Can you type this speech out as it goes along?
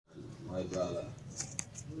my brother.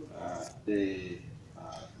 The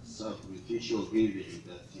sacrificial giving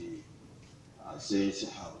that the saints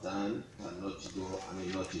have done cannot go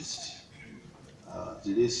unnoticed. At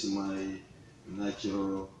least my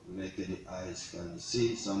natural naked eyes can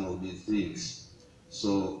see some of these things.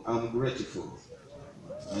 So I'm grateful.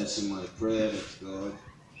 It's my prayer that God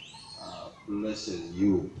blesses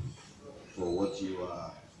you for what you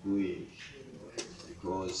are doing,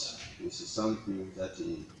 because this is something that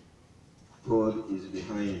God is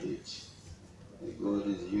behind it. God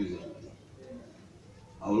is using it.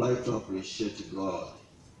 I would like to appreciate God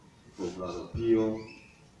for Brother Pio,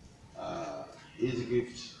 his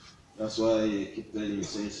gift. That's why I keep telling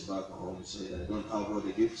saints back home, say I don't have all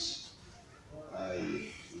the gifts. I'm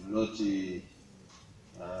not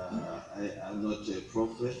I'm not a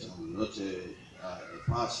prophet. I'm not a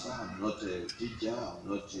pastor. I'm not a teacher. I'm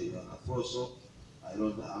not an apostle.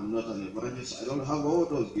 I'm not an evangelist. I don't have all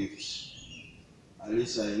those gifts. At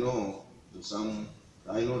least I know to some.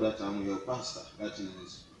 I know that I'm your pastor. That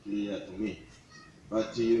is clear to me.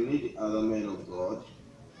 But you need other men of God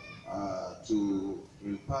to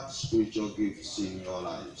impart spiritual gifts in your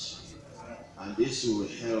lives, and this will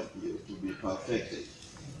help you to be perfected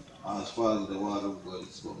as far as the Word of God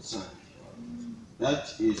is concerned.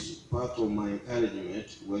 That is part of my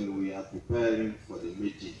encouragement when we are preparing for the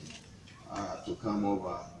meeting to come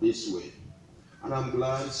over this way. And I'm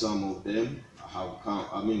glad some of them have come.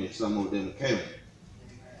 Some of them came.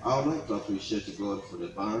 I would like to appreciate God for the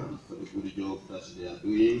band, for the good job that they are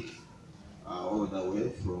doing all the way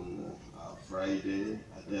from Friday,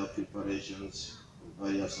 their preparations,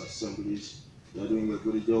 various assemblies. They are doing a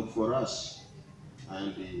good job for us.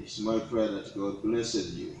 And it's my prayer that God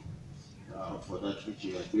blesses you for that which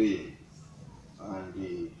you are doing.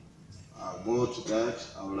 And more to that,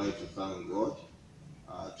 I would like to thank God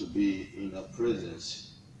to be in the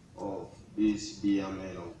presence of these dear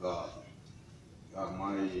men of God,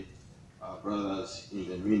 my brothers in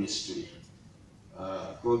the ministry.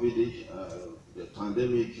 COVID, the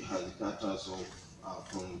pandemic has cut us off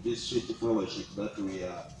from this sweet fellowship that we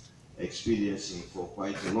are experiencing for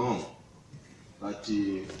quite long. But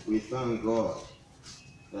we thank God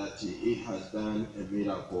that He has done a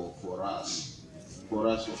miracle for us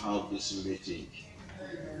to have this meeting.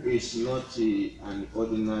 It's not an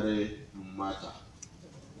ordinary matter.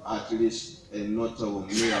 At least a notable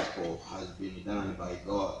miracle has been done by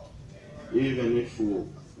God. Even if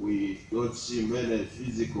we don't see many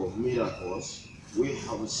physical miracles, we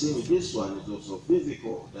have seen this one is also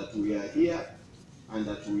physical, that we are here and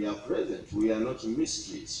that we are present. We are not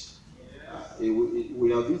mysteries.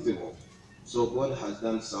 We are visible. So God has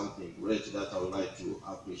done something great that I would like to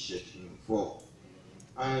appreciate Him for.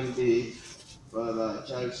 And Brother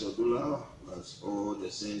Charles Odula, plus all the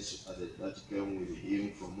saints that came with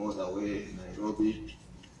him from all the way in Nairobi.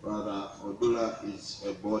 Brother Odula is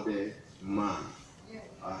a body man.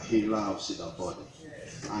 He loves the body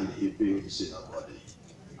and he builds the body.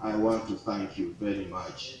 I want to thank you very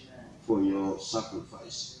much for your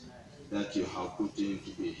sacrifice that you have put in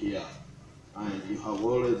to be here. And you have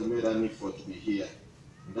always made an effort to be here.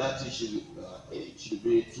 That it should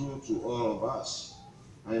be true to all of us.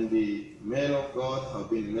 And the men of God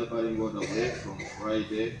have been laboring all the way from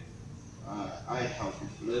Friday. I have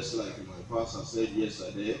been blessed, like my pastor said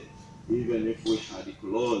yesterday, even if we had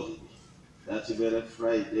closed that very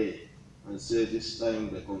Friday and said this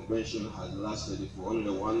time the convention has lasted for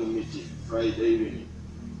only one meeting, Friday evening,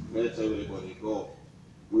 let everybody go.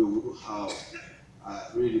 We would have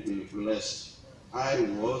really been blessed. I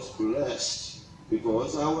was blessed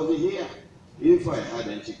because I was here. If I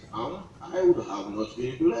hadn't come, I would have not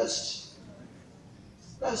been blessed.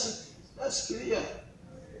 That's clear.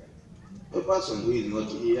 A person who is not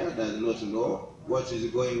here does not know what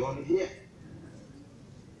is going on here.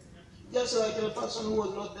 Just like a person who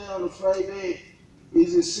was not there on Friday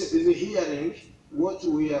is hearing what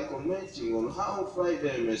we are commenting on, how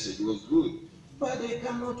Friday message was good, but they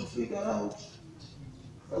cannot figure out.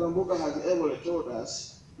 Kalambuka has ever told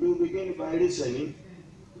us, you begin by listening,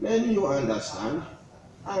 then you understand,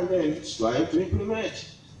 and then try to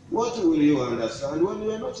implement. What will you understand when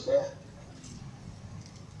you are not there?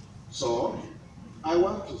 So, I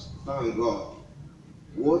want to thank God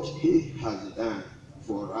what He has done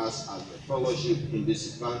for us as a fellowship in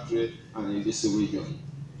this country and in this region.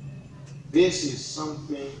 This is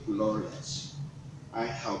something glorious. I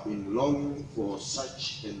have been longing for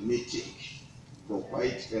such a meeting for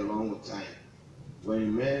quite a long time.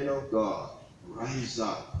 When men of God rise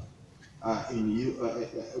up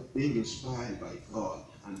being inspired by God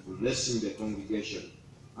and blessing the congregation,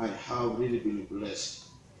 I have really been blessed.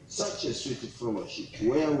 Such a sweet fellowship.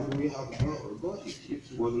 Where would we have got it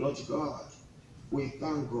if it was not God? We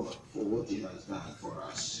thank God for what He has done for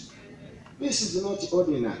us. This is not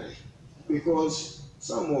ordinary, because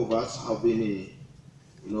some of us have been,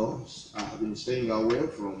 have been staying away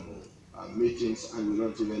from meetings, and we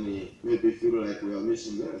don't even maybe feel like we are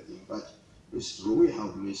missing anything. But it's true, we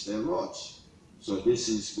have missed a lot. So this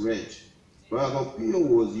is great. Brother Pio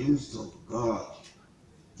was used of God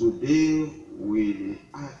to deal with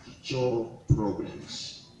actual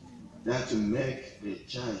problems that make the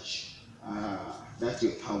church, that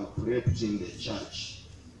have crept in the church.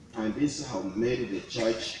 And this have made the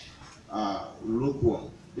church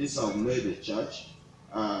lukewarm. This have made the church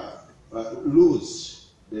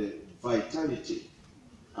lose the vitality,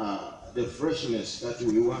 the freshness that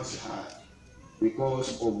we once had,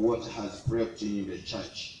 because of what has crept in the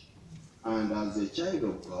church. And as a child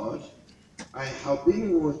of God, I have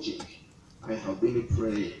been watching, I have been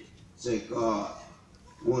praying, say, God,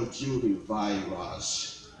 won't you revive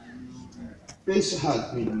us? This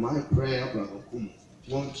has been my prayer, Brother Kumu.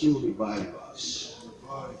 Won't you revive us?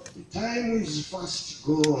 The time is fast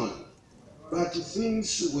gone, but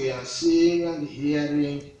things we are seeing and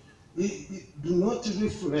hearing do not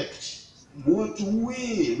reflect what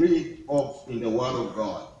we read of in the Word of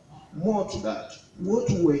God. More to that, what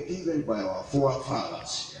were given by our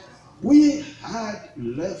forefathers. We had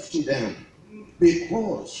left them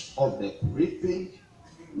because of the creeping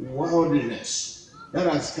worldliness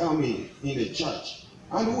that has come in the church.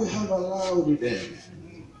 And we have allowed them.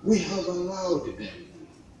 We have allowed them.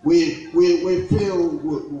 We feel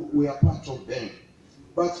we are part of them.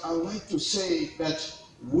 But I like to say that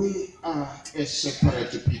we are a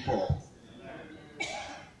separate people.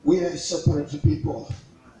 We are a separate people.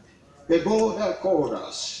 The God that called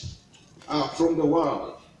us from the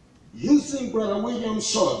world, using Brother William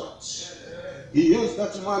Sawders, he used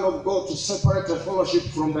that man of God to separate the fellowship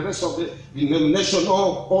from the rest of the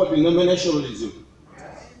denominational or denominationalism.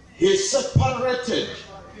 He separated.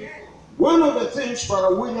 One of the things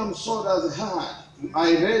Brother William Sawders had,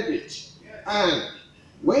 I read it, and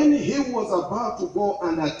when he was about to go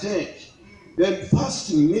and attend the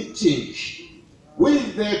first meeting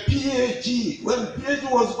with the PAG, when PAG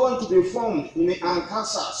was going to be formed in the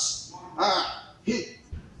Ancasas,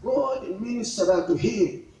 God ministered unto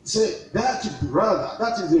him, said, that brother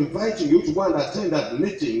that is inviting you to go and attend that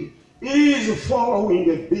meeting is following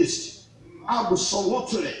a beast.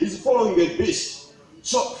 Absolutely, is following a beast.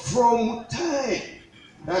 So from time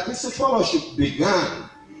that this fellowship began,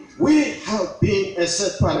 we have been a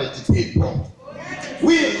separate people.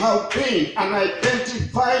 We have been an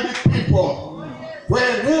identified people.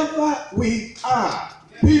 Wherever we are,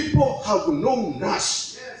 people have known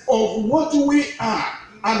us of what we are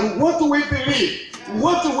and what we believe,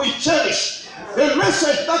 what we cherish. The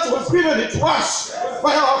message that was given to us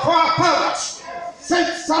by our forefathers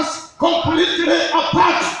sets us completely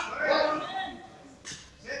apart.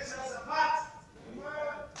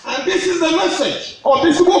 And this is the message of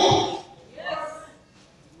this book.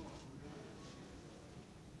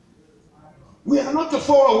 We are not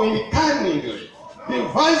following cunningly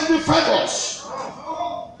devised favors.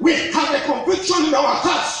 We have a conviction in our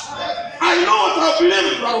hearts. I know what I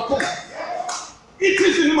believe in, Rauko. It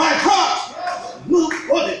is in my heart.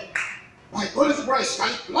 Nobody, by God's grace,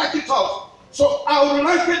 can like it out. So I would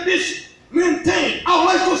like this maintained. I would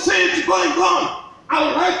like to see it going on. I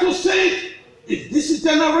would like to see it, this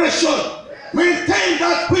generation maintain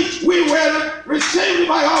that which we were received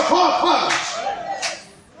by our forefathers.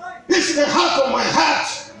 This is the heart of my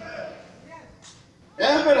heart.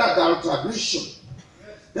 Every adulteration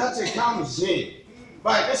that comes in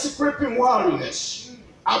by this creeping worldliness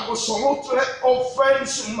absolutely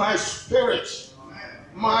offends my spirit.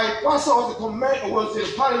 My pastor was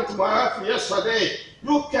referring to my wife yesterday.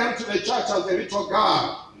 You came to the church as a little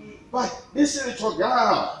girl, but this little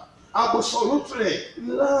girl absolutely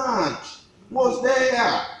learned, was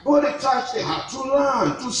there. God touched her to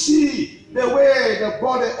learn, to see the way the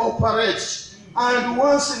body operates. And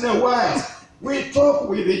once in a while, we talk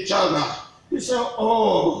with each other. He said,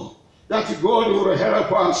 oh, that God will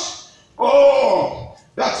help us. Oh,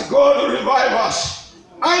 that God will revive us.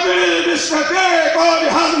 I believe this is the day God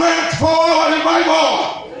has meant for our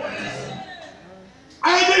revival.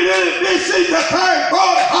 I believe this is the time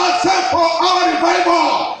God has set for our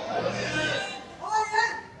revival.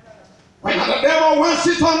 Whether the devil wants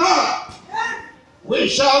it or not, we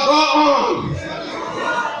shall go on.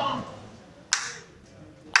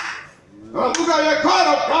 Look at the God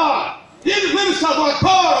of God. These ministers are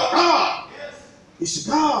God of God. It's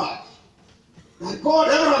God. That God,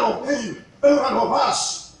 every one of them, every one of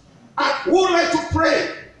us. And we would like to pray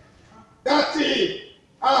that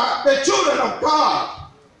the children of God,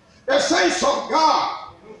 the saints of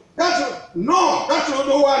God, that no, that they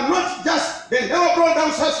were not just, they never brought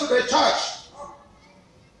themselves to the church.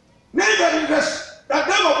 Neither did the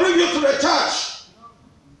devil bring you to the church.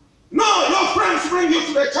 No, your friends bring you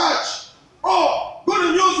to the church. Oh,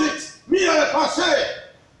 good music, me and per se.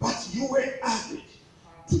 But you were added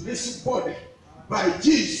to this body by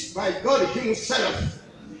Jesus, by God Himself.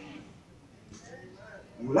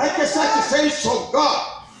 You like a such saints of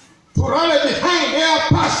God to rally behind their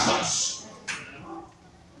pastors,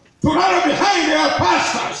 to rally behind their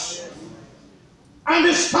pastors,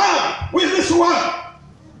 and stand with this one.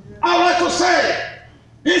 I like to say,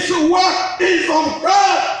 this work is of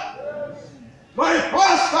God. My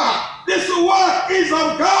pastor, this work is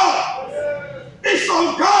of God. It's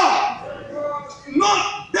of God,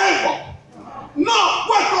 not devil, not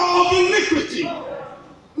worker of iniquity,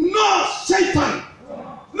 no Satan,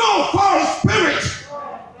 no foul spirit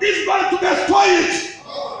is going to destroy it.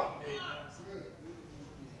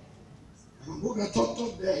 I'm going to talk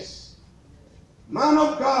to this. Man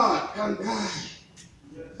of God can die,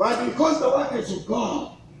 but because the work is of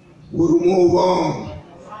God, we'll move on.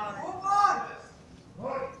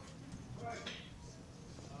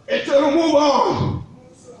 It will move on.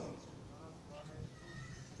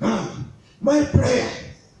 My prayer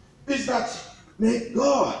is that may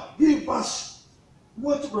God give us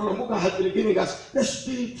what Brother Muga has been giving us, the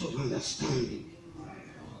spirit of understanding.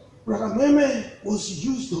 Brother Meme was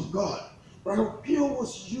used of God. Brother Pio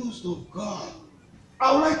was used of God.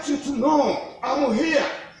 I would like you to know, I'm here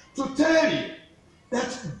to tell you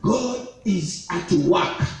that God is at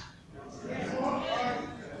work.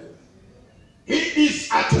 He is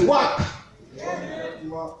at work.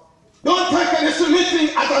 Don't take this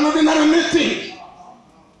meeting as an ordinary meeting.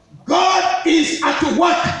 God is at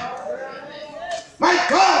work. My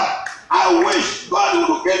God, I wish God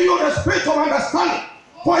would give you the spirit of understanding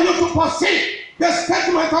for you to perceive the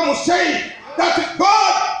statement I'm saying that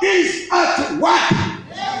God is at work.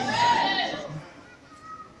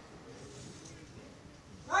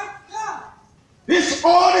 This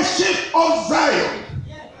old ship of Zion,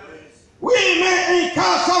 we may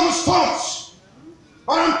incur some storms,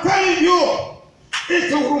 but I'm telling you,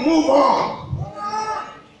 it will move on.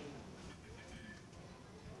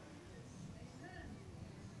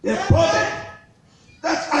 The body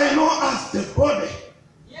that I know as the body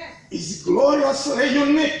is gloriously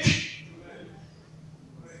unique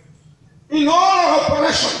in all our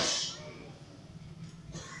operations.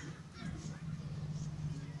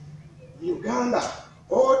 Uganda,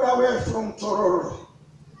 all the way from Tororo.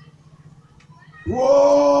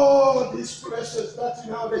 Whoa, these places that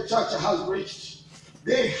now the church has reached,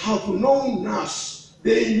 they have known us.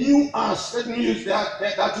 They knew us. Let me use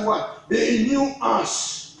that word. They knew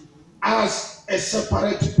us as a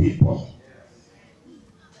separate people.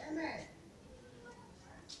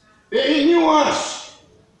 They knew us.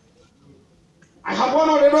 I have one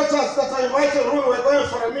of the daughters that I invited when we were going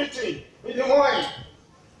for a meeting in the morning.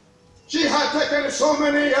 She had taken so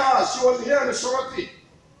many years. She was here in Soroti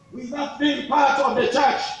without being part of the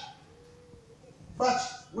church. But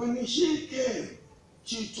when she came,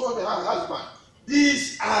 she told her husband,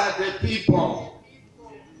 these are the people.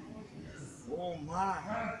 Oh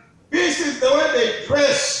my. This is the way they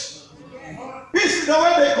dress. This is the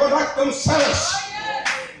way they conduct themselves.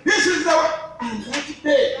 This is the way. And that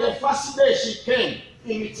day, the first day she came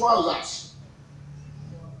in trousers.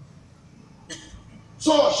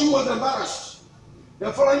 So she was embarrassed.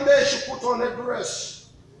 The following day she put on a dress.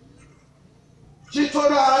 She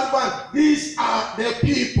told her husband, these are the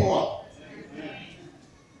people.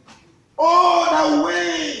 All the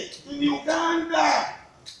way in Uganda,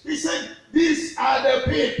 he said, these are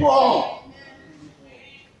the people.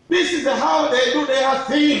 This is how they do their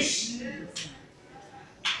things.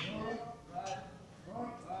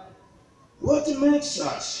 What makes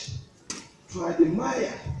us to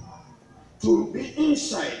admire, to be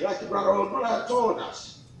inside, like Brother Odola told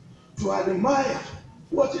us, to admire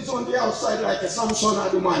what is on the outside, like a Samson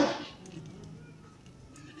admired.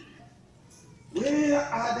 Where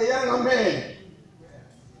are the younger men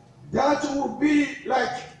that will be like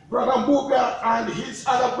Brother Mbuga and his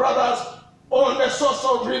other brothers on the source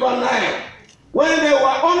of River Nile? When they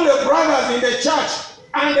were only brothers in the church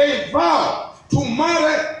and they vowed to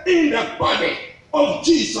marry in the body of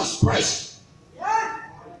Jesus Christ.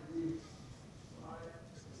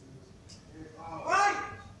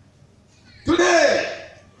 Today,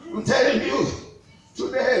 I'm telling you,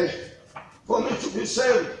 today, for me to be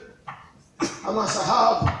saved, I must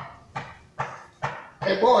have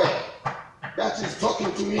a boy that is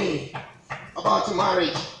talking to me about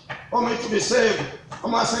marriage. for me to be saved, I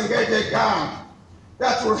must engage a God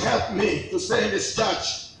that will help me to stay in this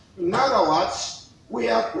church. In other words, we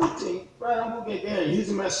are putting, again, his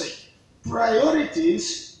message,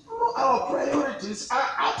 priorities, our priorities are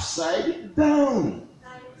upside down.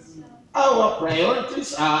 Our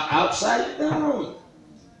priorities are upside down.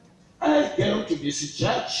 I came to this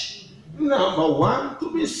church, number one,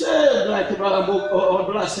 to be saved, like Brother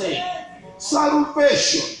Obla said.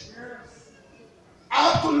 Salvation.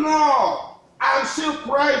 Up to now, I'm still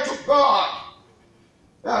praying to God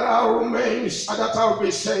that I'll remain, that I'll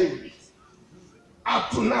be saved. Up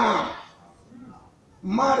to now,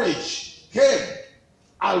 marriage came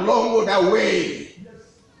along the way.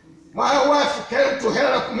 My wife came to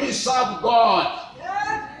help me serve God.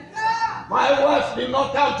 My wife did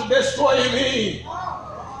not come to destroy me.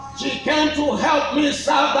 She came to help me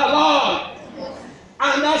serve the Lord.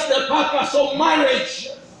 And that's the purpose of marriage.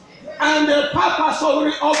 And the purpose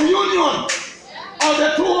of union of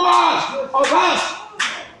the two of us,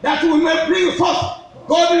 that we may bring forth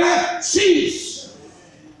godly seeds.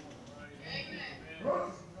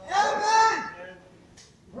 Amen.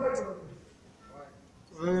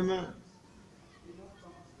 Amen.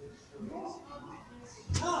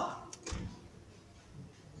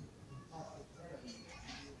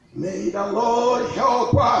 May the Lord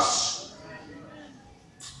help us.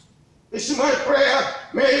 This is my prayer.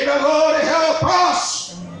 May the Lord help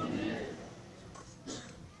us.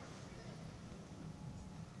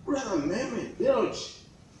 Brother Mary built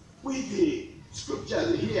with the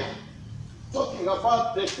scriptures here, talking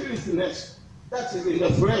about the filthiness that is in the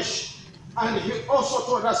flesh. And he also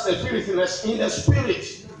told us the filthiness in the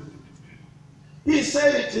spirit. He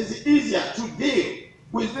said it is easier to deal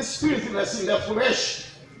with this filthiness in the flesh,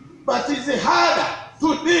 but it is harder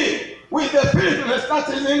to deal with the filthiness that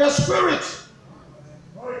is in the spirit.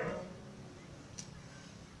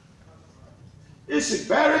 It's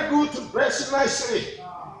very good to dress nicely.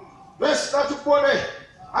 Dress that body,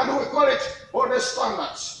 and we call it body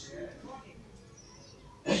standards.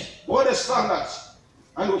 Body standards,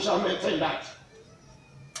 and we shall maintain that.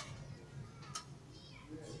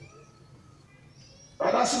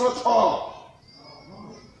 But that's not all.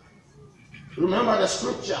 Remember the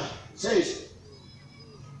scripture says,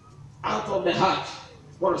 out of the heart,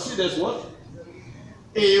 proceeds what?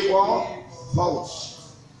 Evil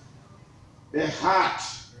thoughts. The heart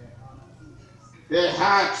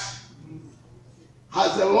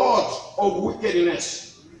has a lot of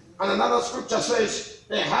wickedness. And another scripture says,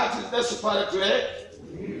 the heart is desperately.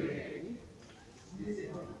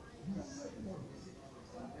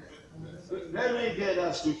 Let me get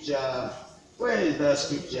that scripture. Where is that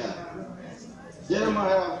scripture?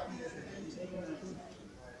 Jeremiah.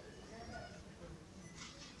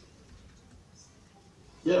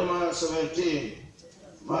 Jeremiah 17,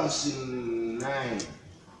 verse 9.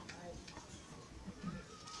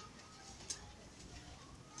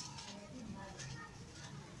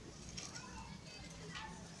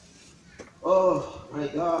 Oh my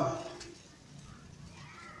God.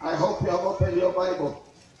 I hope you have opened your Bible.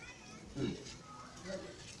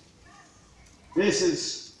 This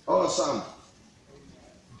is awesome.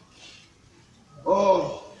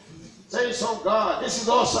 Oh, say so, God. This is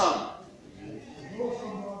awesome.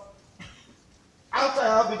 After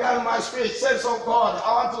I have begun my speech, say so, God,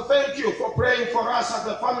 I want to thank you for praying for us as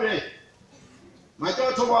a family.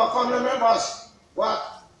 Majority of our family members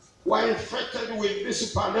were infected with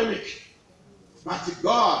this pandemic. But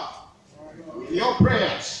God, with your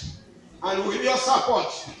prayers and with your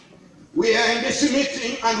support, we are in this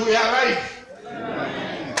meeting and we are alive.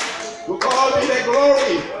 To God be the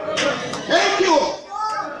glory. Thank you.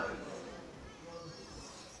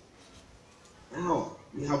 Now,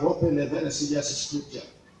 we have opened a very serious scripture.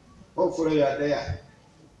 Hopefully you are there.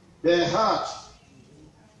 The heart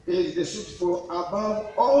is deceitful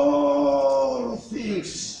above all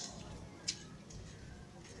things,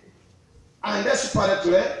 and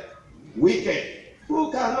desperately wicked.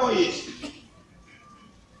 Who can know it?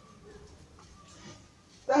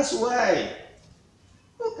 That's why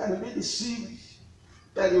you can be deceived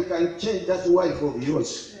that you can change that wife of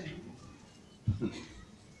yours.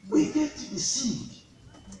 We get deceived.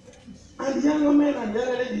 And young men and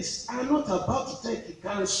young ladies are not about to take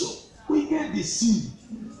counsel. We get deceived.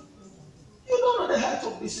 You don't know the heart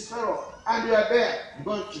of this fellow, and you are there. I'm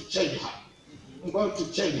going to change her. I'm going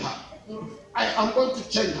to change her. I am going to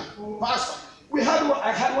change her. Pastor,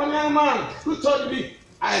 I had one young man who told me,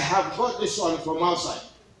 I have got this one from outside.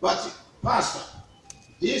 But Pastor,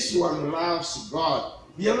 this one loves God.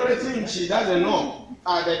 The only thing she doesn't know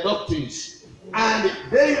are the doctrines. And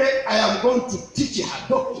daily I am going to teach her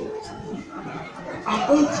doctrines. I'm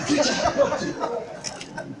going to teach her doctrine.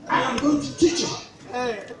 I am going to teach her.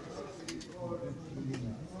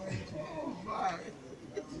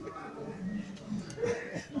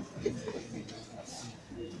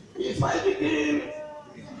 If I begin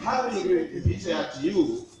having repeated at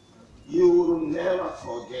you, you will never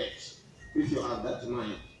forget if you have that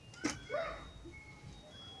mind.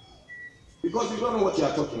 Because you don't know what you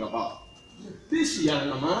are talking about. This young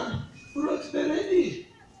man brought the lady.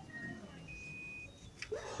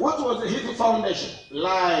 What was the hidden foundation?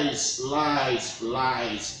 Lies, lies,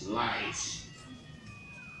 lies, lies.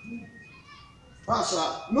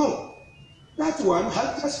 Pastor, no. That one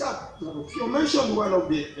has just come. You mentioned one of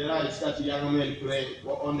the lies that young men play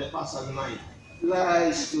on the pastor's mind.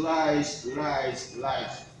 Lies, lies, lies,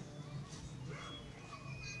 lies.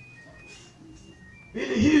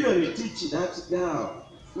 Did he even teach that girl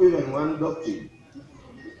even one doctrine?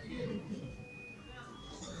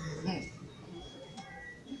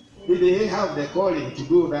 Did he have the calling to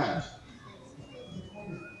do that?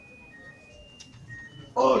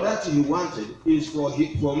 All that he wanted is for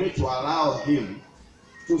me to allow him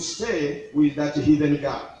to stay with that hidden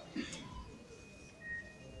girl.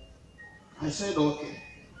 I said, okay.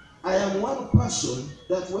 I am one person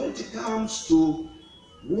that when it comes to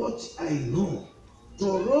what I know,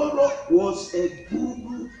 Tororo was a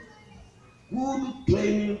good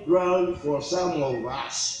training ground for some of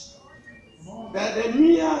us. That the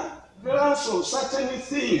mere glance of certain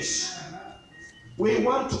things, we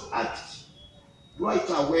want to act right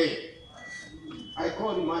away. I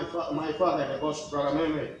called my father in the gospel, Brother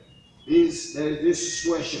Meme. There is this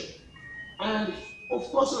situation. And of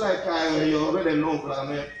course, like I already know,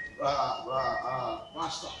 Brother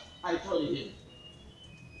Pastor, I told him,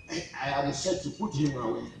 I am set to put him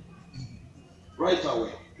away. Right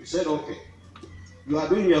away. He said, okay, you are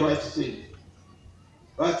doing the right thing.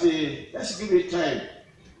 But let's give it time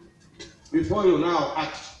before you now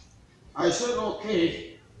act. I said,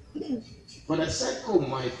 okay, for the sake of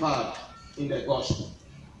my father in the gospel,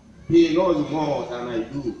 he knows more than I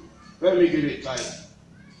do. Let me give it time.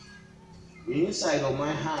 Inside of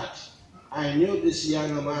my heart, I knew this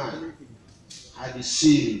young man had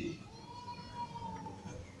sinned.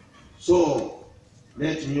 So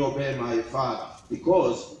let me obey my father,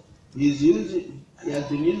 because he has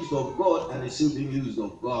been used of God and is still being used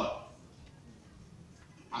of God.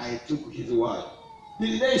 I took his word.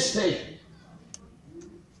 Did they stay?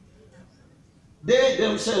 They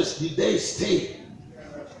themselves, did they stay?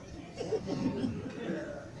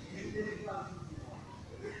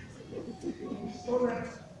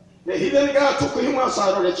 The hidden girl took him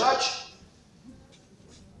outside of the church.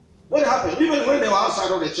 What happened? Even when they were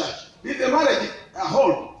outside of the church, did the marriage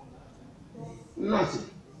hold? Nothing.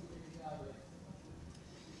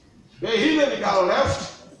 The hidden girl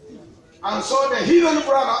left, and so the hidden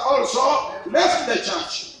brother also left the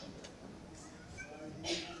church.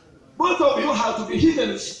 Both of you have to be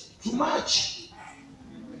hidden to match.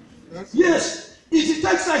 Yes, it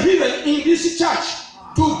takes a hidden in this church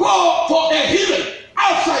to go for a hidden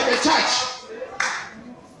outside the church.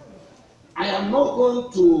 I am not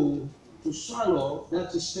going to swallow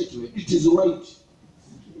that statement. It is right.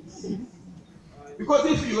 Because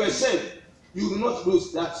if you are saved, you will not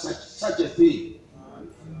lose that such a thing.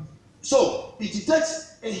 So it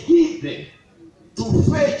takes a hidden to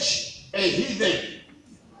fetch a hidden.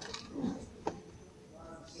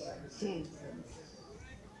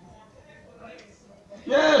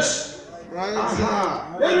 Yes.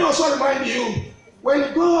 Right. Let me also remind you,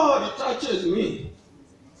 when God touches me,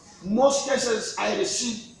 most cases I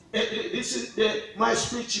receive, my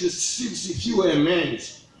speech receives few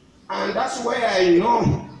amens. And that's where I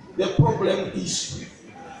know the problem is.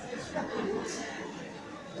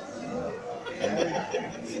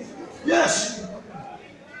 Yes.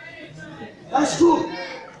 That's true.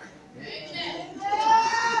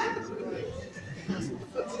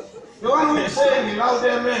 The one who is saying the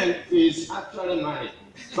louder man is actually married.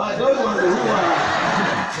 But those ones who are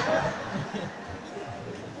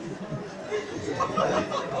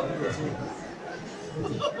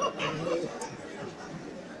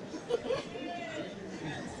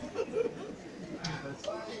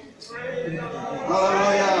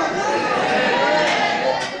Hallelujah.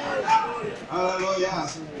 Hallelujah.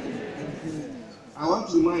 I want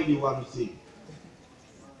to remind you one thing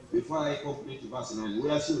before I complete verse 9. We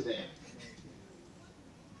are still there.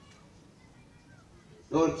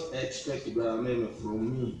 Don't expect Brother Meme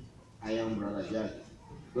from me. I am Brother Judge.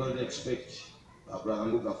 Don't expect Brother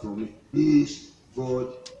Luka from me. This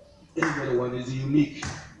God, everyone is unique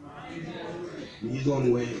in his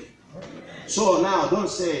own way. So now don't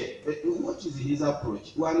say, what is his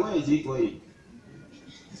approach? Where is he going?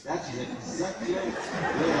 That is exactly where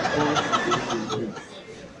God is.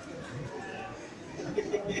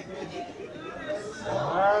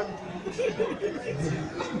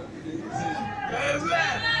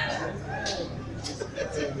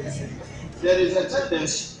 There is a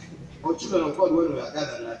tendency for children of God when we are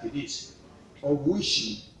gathered like this of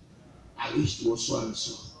wishing, I wish it was so and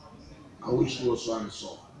so. I wish it was so and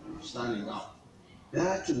so. Standing up.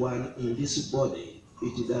 That one in this body,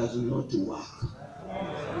 it does not work.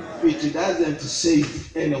 It doesn't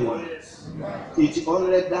save anyone. It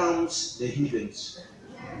only damns the heathens.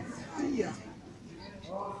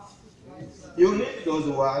 You need those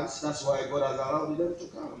ones. That's why God has allowed them to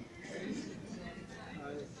come.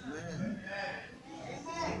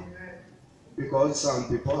 Because some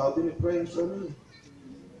people have been praying for me.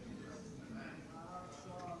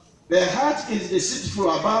 The heart is deceitful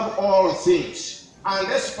above all things and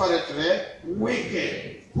desperately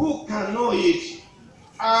wicked. Who can know it?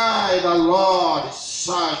 I, the Lord,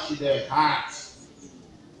 search the heart.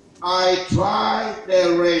 I try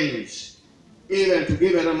the reins, even to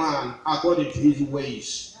give a man according to his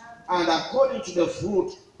ways and according to the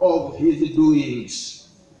fruit of his doings.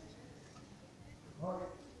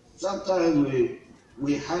 Sometimes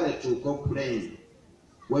we hurry to complain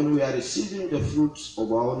when we are receiving the fruits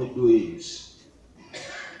of our own doings.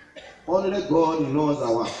 Only God knows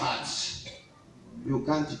our hearts. You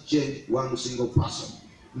can't change one single person.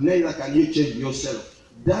 Neither can you change yourself.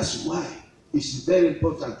 That's why it's very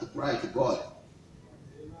important to cry to God.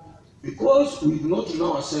 Because we do not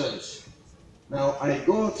know ourselves. Now I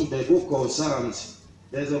go to the book of Psalms.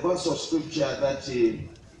 There's a verse of scripture that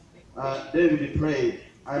David prayed.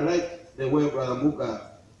 I like the way Brother Muka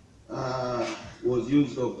was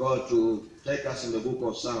used of God to take us in the book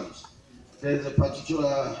of Psalms. There's a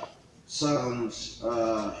particular Psalms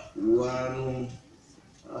one.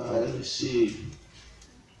 Let me see.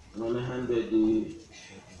 100.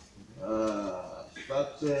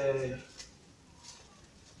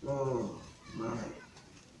 Oh my.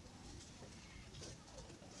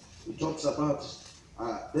 It talks about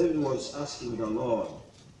David was asking the Lord,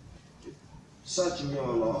 search me,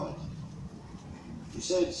 O Lord. He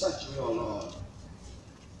said, search me, O Lord.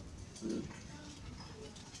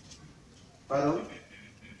 Pardon?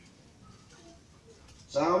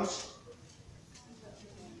 Psalms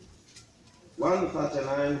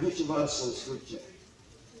 139, which verse of scripture?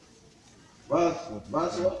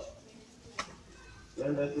 Verse what?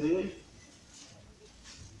 23.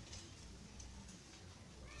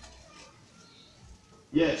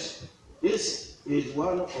 Yes, this is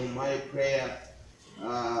one of my prayer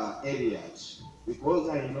areas because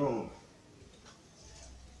I know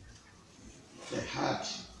the heart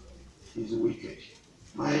is wicked,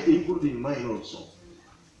 including mine also.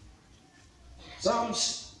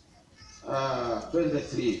 Psalms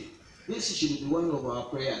 23. This should be one of our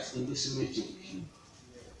prayers in this meeting.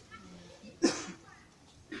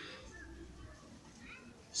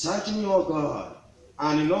 Search me, O God,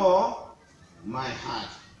 and know my heart.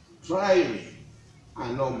 Try me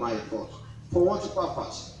and know my thoughts. For what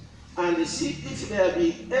purpose? And see if there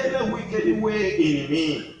be any wicked way in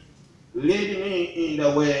me. Lead me in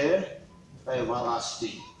the way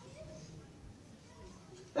everlasting.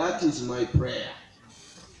 That is my prayer.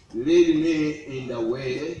 Lead me in the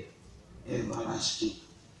way everlasting.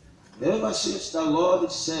 Ever since the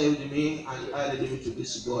Lord saved me and added me to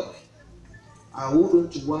this body, I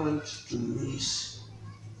wouldn't want to miss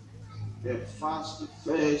the first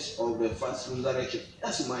phase of the first resurrection.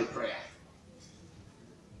 That's my prayer.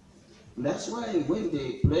 And that's why when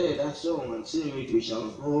they play that song and sing it, we shall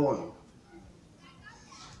go on.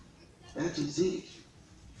 That is it.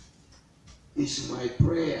 It's my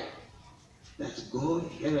prayer that God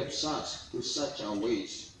helps us to search our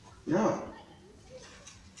ways. Now,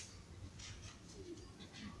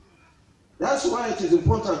 that's why it is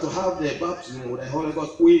important to have the baptism of the Holy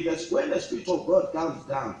Ghost. When the Spirit of God comes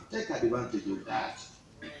down, take advantage of that.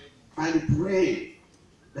 And pray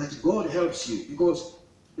that God helps you. Because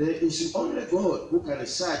there is only God who can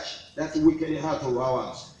search that wicked heart of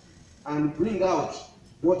ours and bring out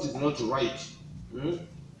what is not right.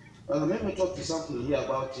 Let me talk to something here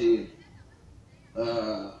about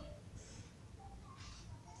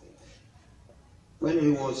when he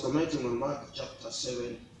was commenting on Mark chapter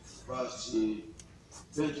 7, verse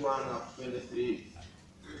 21 up to 23.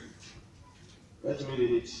 Let me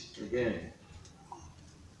read it again.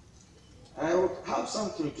 I will have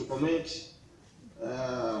something to comment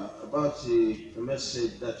about the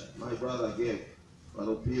message that my brother gave,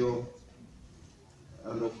 Brother Pio.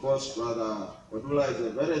 And of course, Brother Odula is a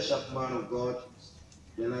very sharp man of God.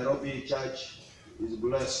 The Nairobi church is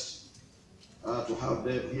blessed. to have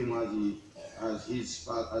him as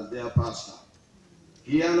their pastor.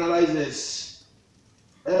 He analyzes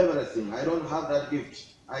everything. I don't have that gift.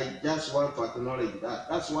 I just want to acknowledge that.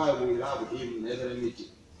 That's why we love him in every meeting.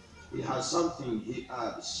 He has something he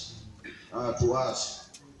adds to us.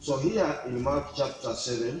 So here in Mark chapter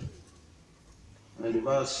 7 and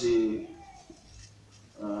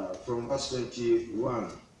from verse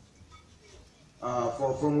 21,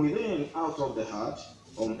 for from within, out of the heart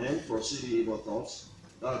of men proceed evil thoughts,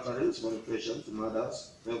 adulteries, fornications,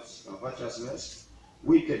 murders, thefts, covetousness,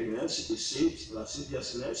 wickedness, deceit,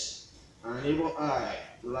 lasciviousness, and an evil eye,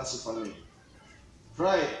 blasphemy,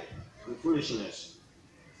 pride, and foolishness.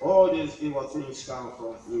 All these evil things come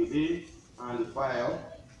from within and defile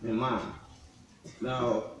a man.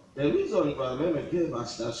 Now, the reason Brother Mehmet gave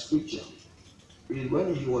us that scripture is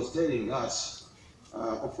when he was telling us,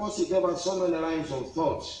 of course, he gave us so many lines of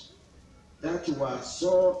thoughts that was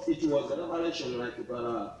so, it was a revelation, like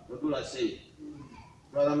Brother Rodula said.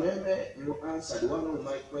 Brother Mehmet, you answered one of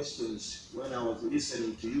my questions when I was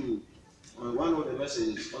listening to you on one of the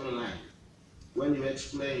messages online, when you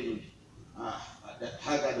explained that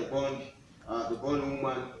Hagar, the bond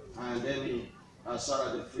woman, and then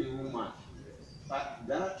Sarah, the free woman. But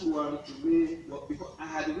that one to me, because I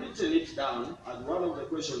had written it down as one of the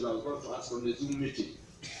questions I was going to ask on the Zoom meeting.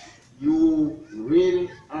 You really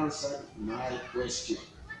answered my question.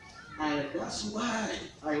 And that's why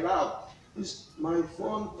I love this. My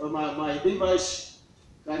phone, my device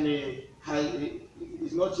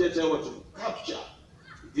is not yet able to capture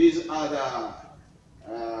these other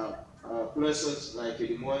places like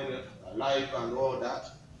the morning life and all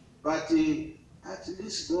that. But at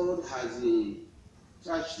least God has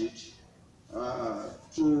touched it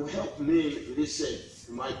to help me listen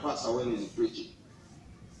to my pastor when he's preaching.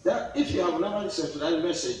 That if you have never listened to that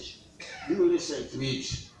message, you listen to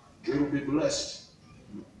it, you will be blessed.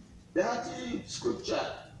 That scripture,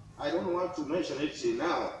 I don't want to mention it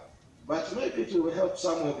now, but maybe it will help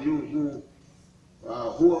some of you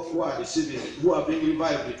who are receiving, who are being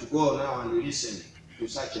revived to go now and listen to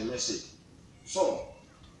such a message. So,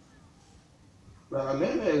 Brother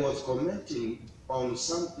Meme was commenting on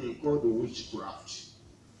something called witchcraft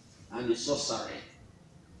and sorcery.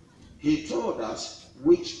 He told us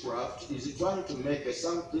witchcraft is trying to make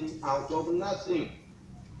something out of nothing.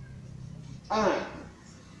 And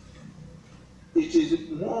it is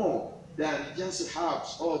more than just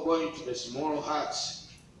herbs or going to the small huts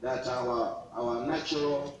that our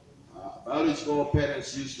natural biological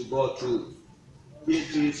parents used to go to.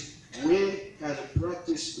 It is we can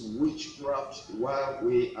practice witchcraft while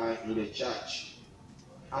we are in the church.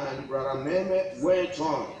 And Brother Meme went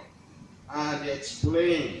on and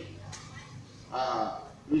explained.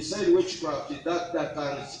 He said witchcraft is that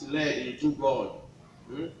can lead into God.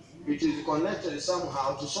 It is connected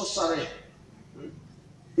somehow to sorcery.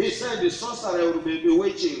 He said the sorcerer will be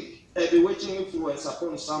bewitching, a bewitching influence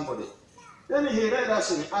upon somebody. Then he read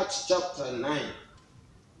us in Acts chapter 9.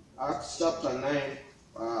 Acts chapter 9,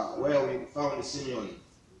 where we found Simeon.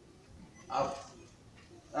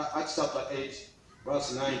 Acts chapter 8,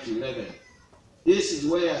 verse 9 to 11. This is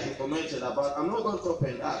where he commented about, I'm not going to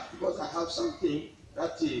open that because I have something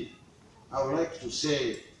that I would like to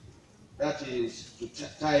say that is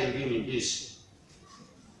to tie in this.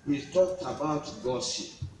 He talked about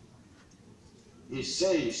gossip. He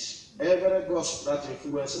says every gossip that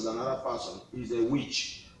influences another person is a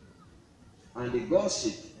witch. And the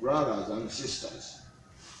gossip, brothers and sisters,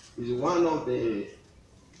 is one of the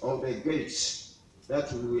gates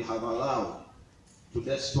that we have allowed to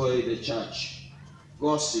destroy the church.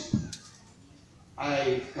 Gossip.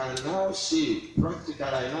 I can now see, practically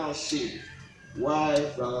I now see why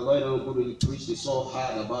Brother Lloyd Ogudin preached so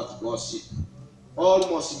hard about gossip.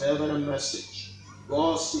 Almost in every message,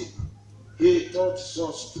 gossip. He taught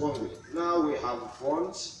so strongly. Now we have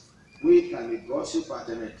phones. We can gossip at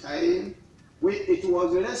any time. It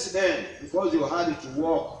was less then because you had to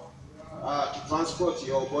walk to transport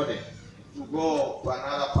your body to go to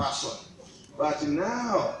another person. But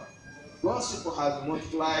now, gossip has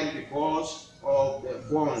multiplied because of the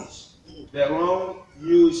phones, the wrong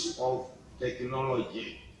use of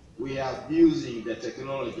technology. We are abusing the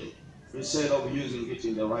technology instead of using it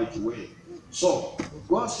in the right way. So,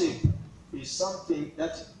 gossip is something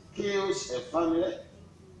that kills a family.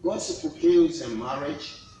 Gossip kills a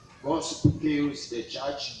marriage. Gossip kills the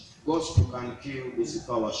church. Gossip can kill this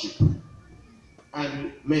fellowship.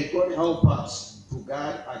 And may God help us to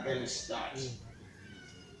guard against that.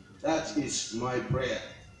 That is my prayer.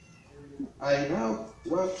 I now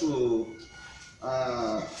want to,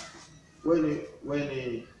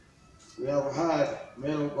 when We have heard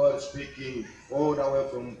men of God speaking all the way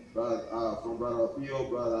from Brother Pio,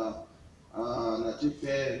 Brother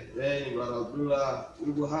Natife, then Brother Abdullah.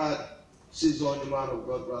 We've heard seasoned man of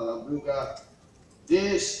God, Brother Buga.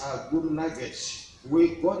 These are good nuggets.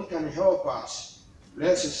 God can help us.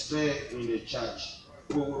 Let's stay in the church.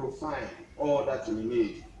 We will find all that we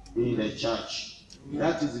need in the church.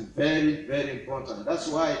 That is very, very important. That's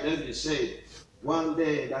why David said, one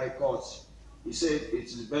day in thy courts, he said, it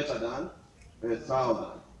is better than 1,000.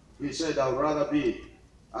 He said, I would rather be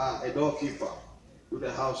a doorkeeper to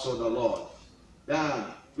the house of the Lord than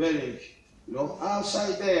dwelling,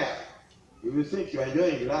 outside there. If you think you are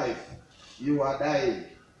enjoying life, you are dying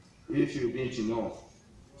if you didn't know.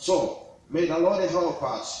 So, may the Lord help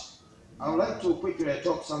us. I would like to quickly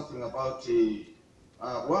talk something about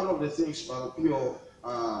one of the things Brother Pio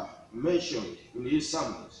mentioned in his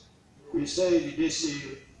sermons. He said this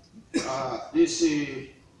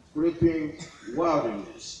creeping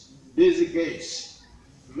wilderness, these gates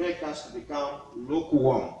make us to become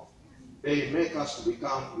lukewarm. They make us to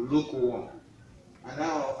become lukewarm. And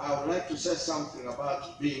now I would like to say something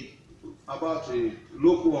about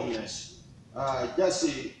lukewarmness. Just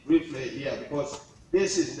briefly here, because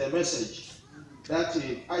this is the message that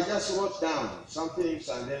I just wrote down some things,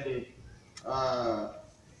 and then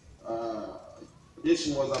this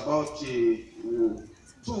was about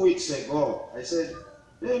 2 weeks ago. I said,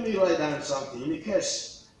 let me write down something in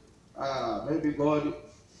case maybe God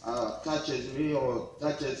touches me or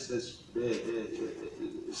touches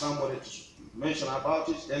somebody to mention about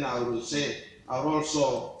it, then I will say, I will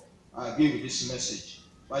also give this message.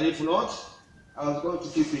 But if not, I was going to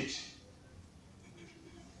keep it.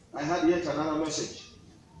 I had yet another message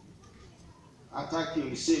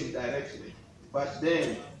attacking sin directly. But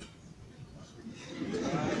then,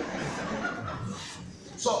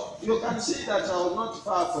 so you can see that I was not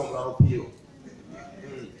far from Laupio.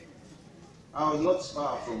 I was not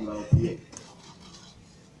far from Laupio.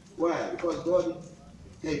 Why? Because God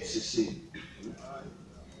hates sin.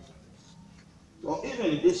 So even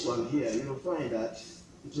in this one here, you will find that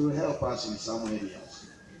it will help us in some areas.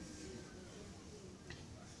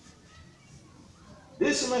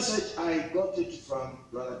 This message, I got it from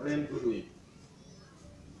Brother Glenn Goodwin.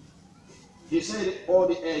 He said, all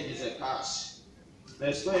the age is a curse.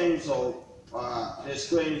 The strains and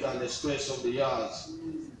the stress of the years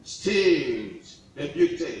steals the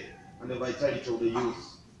beauty and the vitality of the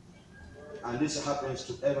youth. And this happens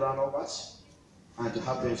to every one of us, and it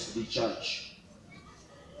happens to the church.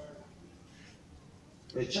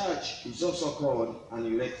 The church is also called an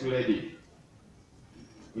elect lady.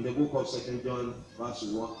 In the book of 2 John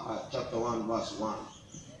chapter 1, verse 1.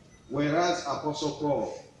 Whereas Apostle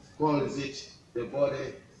Paul calls it the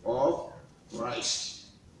body of Christ.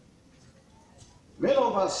 Many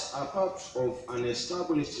of us are part of an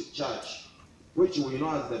established church, which we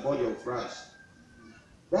know as the body of Christ.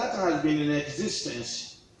 That has been in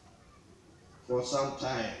existence for some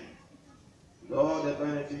time, with all the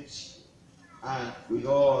benefits and with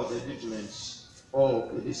all the detriments or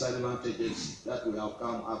the disadvantages that we have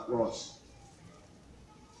come across.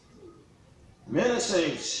 Many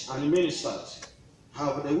saints and ministers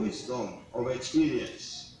have the wisdom of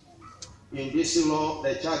experience in this law,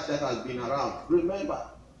 the church that has been around.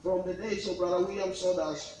 Remember, from the days of Brother William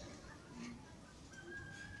Sodas.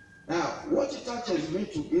 Now, what it touches me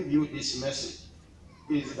to give you this message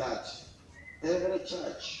is that every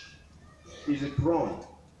church is prone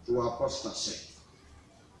to apostasy.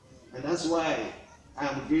 And that's why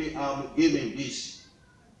I'm giving this.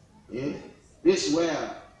 This is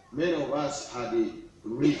where many of us had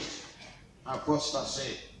reached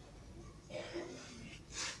apostasy.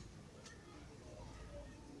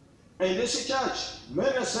 In this church,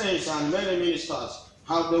 many saints and many ministers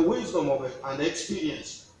have the wisdom of it and the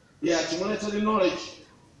experience, the accumulated knowledge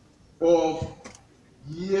of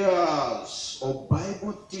years of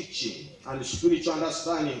Bible teaching and spiritual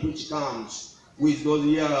understanding which comes with those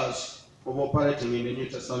years of operating in the New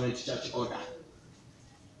Testament church order.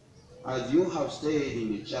 As you have stayed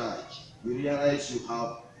in the church, you realize you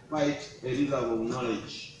have quite a reserve of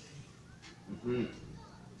knowledge.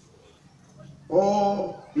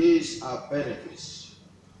 All these are benefits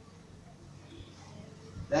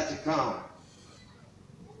that come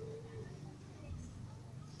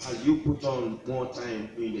as you put on more time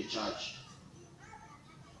in the church.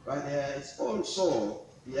 But there is also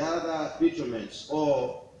the other detriments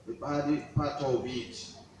or the body part of it.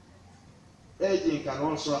 Aging can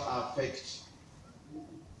also affect.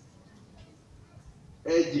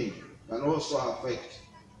 Aging can also affect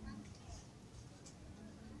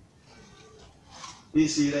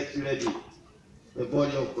this elect lady, the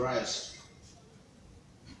body of Christ.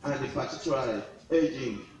 and particularly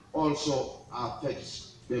aging also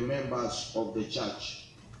affects the members of the church.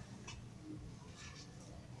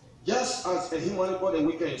 Just as a human body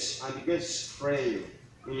weakens and gets frail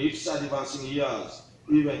in its advancing years,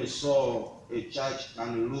 even so a church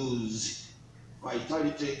can lose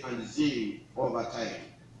vitality and zeal over time.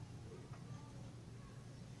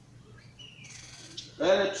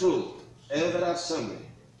 Very true, every assembly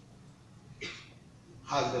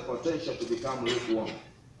has the potential to become lukewarm.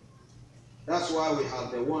 That's why we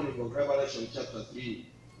have the warning of Revelation chapter 3,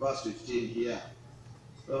 verse 15 here.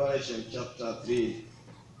 Revelation chapter 3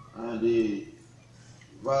 and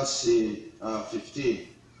verse 15.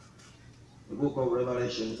 The book of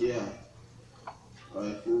Revelation here.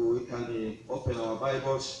 We can open our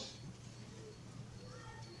Bibles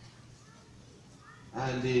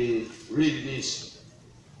and read this.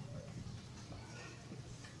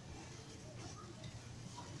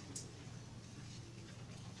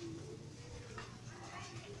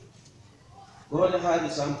 God had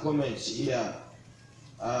some comments here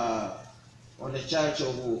on the church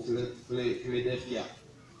of Philadelphia.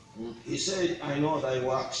 He said, I know thy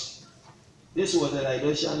works. This was the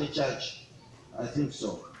Laodicean church, I think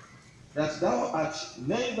so. That thou art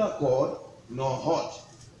neither cold nor hot.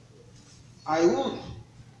 I would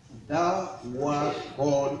thou wert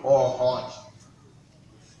cold or hot.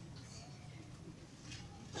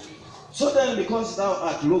 So then, because thou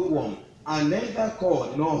art lukewarm, and neither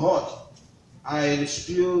cold nor hot, I will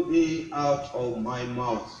spew thee out of my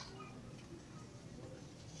mouth.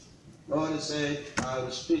 God said, I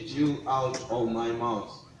will spit you out of my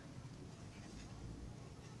mouth.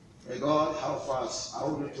 Hey God, how fast? I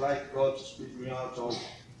would like God to spit me out of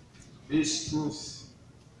this truth.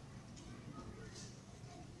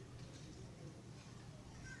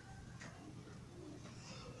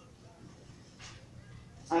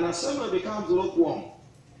 An assembly becomes lukewarm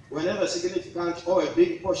whenever significant or a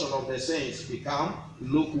big portion of the saints become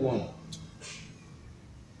lukewarm.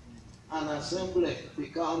 An assembly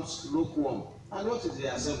becomes lukewarm. And what is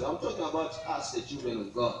the assembly? I'm talking about us, the children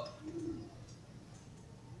of God.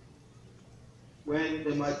 When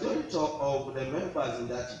the majority of the members in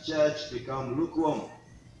that church become lukewarm,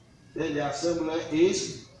 then the assembly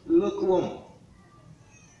is lukewarm.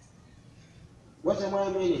 What am I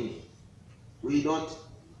meaning? We don't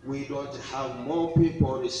have more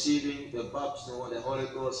people receiving the baptism of the Holy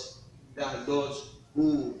Ghost than those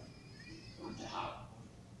who don't have.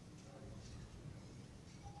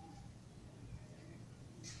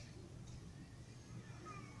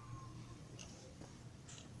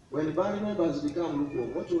 When body members become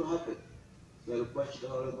lukewarm, what will happen? They will quench the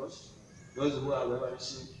Holy Ghost. Those who have ever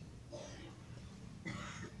received.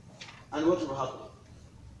 And what will happen?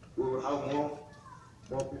 We will have more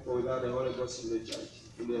people without the Holy Ghost in the church,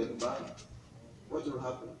 in the band. What will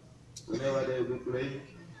happen? Whenever they will be playing,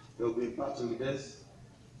 they will be imparting death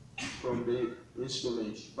from the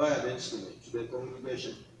instrument, via the instrument, to the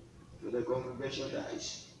congregation. So the congregation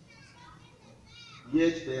dies.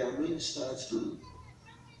 Yet they are ministers too.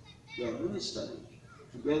 They are ministering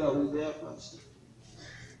together with their pastor.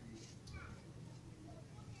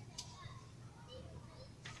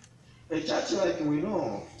 A church like we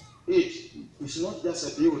know, it's not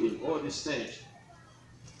just a building or the stage.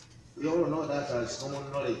 We all know that as common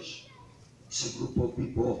knowledge. It's a group of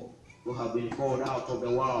people who have been called out of the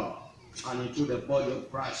world and into the body of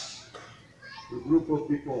Christ. A group of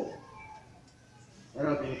people that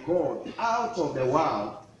have been called out of the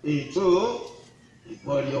world into the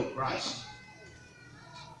body of Christ.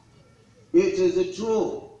 It is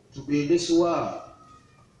true to be in this world,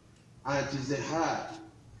 and it is hard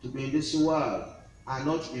to be in this world and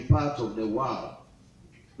not to be part of the world,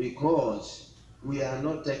 because we are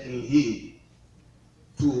not taking heed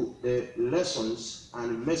to the lessons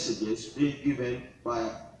and messages being given by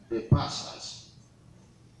the pastors.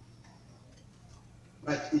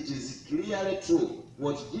 But it is clearly true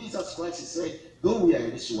what Jesus Christ said, though we are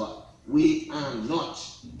in this world, we are not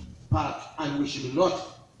part, and we should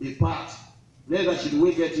not be part. Neither should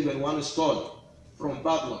we get even one stone from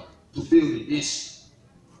Babylon to build this.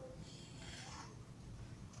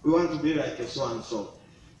 We want to be like a so-and-so.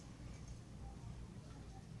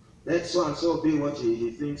 Let so-and-so be what he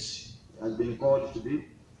thinks has been called to be,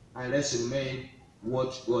 and let's remain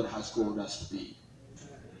what God has called us to be.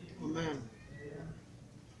 Amen.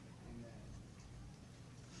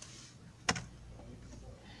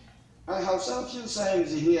 I have some few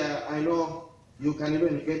signs here. I know you can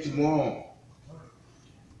even get more.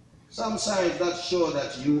 Some signs that show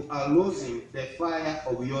that you are losing the fire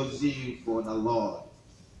of your zeal for the Lord.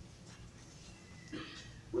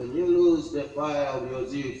 When you lose the fire of your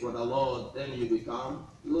zeal for the Lord, then you become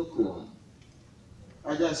lukewarm.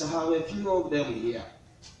 I just have a few of them here.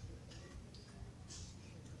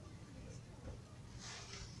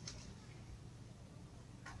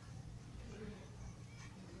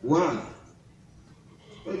 One,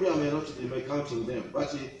 maybe I may not be counting them, but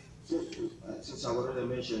since I've already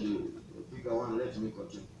mentioned you, figure one, let me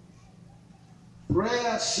continue.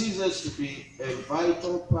 Prayer ceases to be a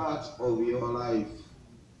vital part of your life.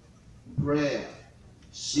 Prayer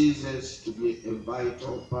ceases to be a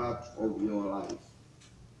vital part of your life.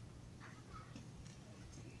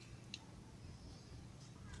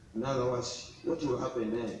 In other words, what will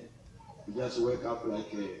happen then? You just wake up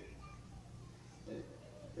like a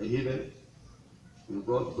heathen. You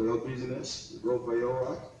go for your business, you go for your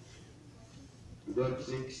work. You don't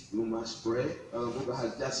think you must pray. Our book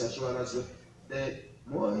has just assured us that the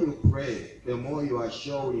more you pray, the more you are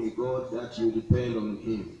showing God that you depend on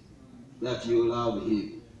Him, that you love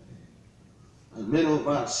Him. And many of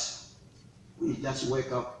us, we just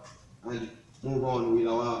wake up and move on with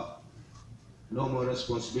our normal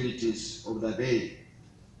responsibilities of the day.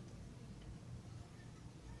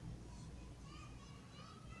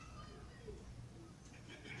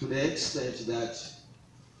 To the extent that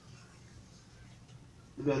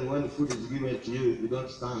even when food is given to you, you don't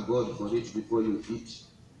thank God for it before you eat.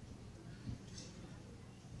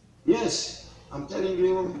 Yes, I'm telling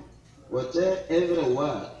you, whatever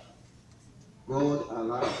word God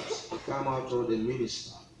allows to come out of the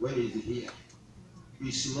minister when he's here,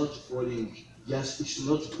 it's not falling, it's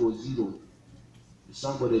not for zero.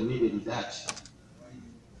 Somebody needed that.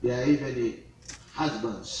 There are even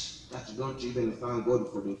husbands that don't even thank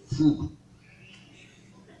God for the food.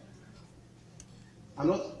 I'm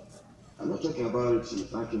not talking about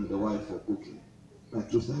thanking the wife for cooking, but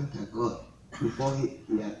to thank God before he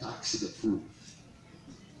attacks the food.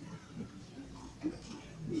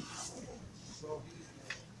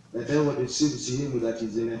 The devil deceives him that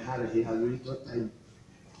he's in a hurry, he has little time.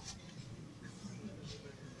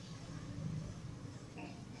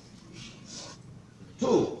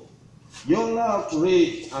 Two, your love to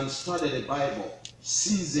read and study the Bible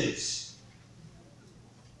ceases,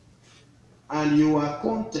 and you are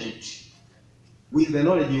content with the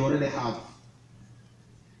knowledge you already have.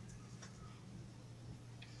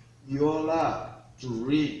 Your love to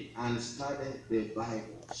read and study the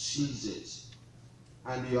Bible ceases,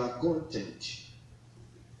 and you are content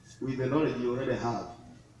with the knowledge you already have.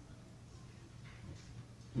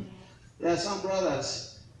 There are some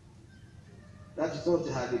brothers that thought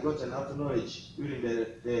they had got enough knowledge during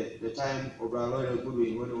the time of our Lord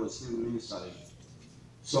Goodwin when he was still ministering.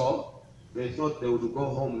 So they thought they would go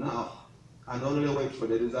home now and only wait for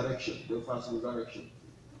the resurrection, the first resurrection.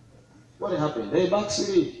 What happened? They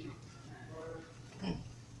backslid.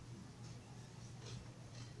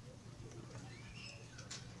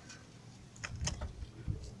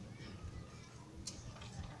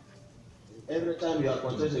 Every time you are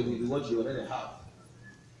contented with what you already have,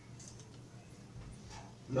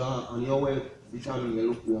 you are on your way becoming a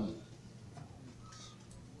lukewarm.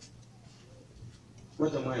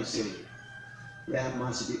 What am I saying? There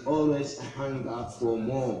must be always a hunger for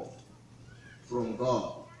more from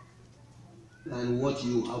God than what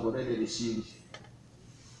you have already received.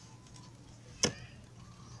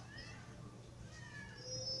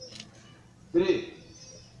 Three,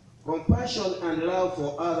 compassion and love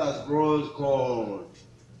for others grows cold.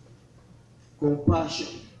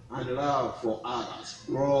 Compassion and love for others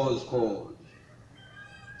grows cold.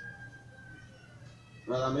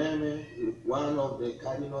 Brother Meme, one of the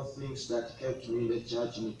cardinal things that kept me in the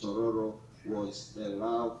church in Tororo was the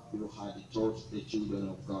love you had taught the children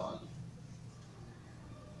of God.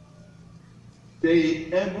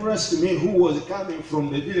 They embraced me, who was coming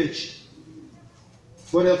from the village,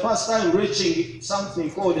 for the first time reaching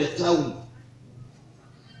something called a town,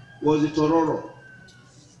 was Tororo.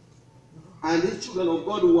 And the children of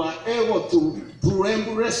God were able to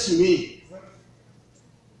embrace me.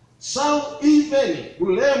 Some even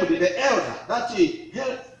blamed the elder that he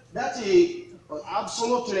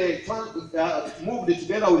absolutely moved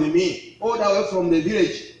together with me all the way from the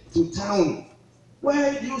village to town.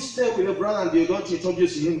 Why do you stay with your brother and you don't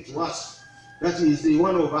introduce him to us? That he is the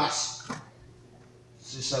one of us.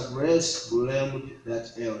 Sister Grace blamed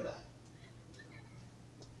that elder.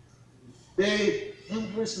 They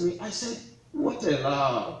embraced me. I said, what a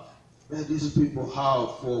love that these people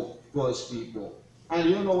have for God's people. And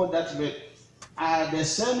you know what that meant? At the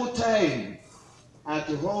same time, at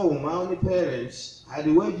home, my only parents had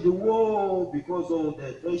waged war because of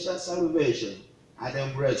the precious salvation had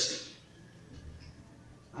embraced.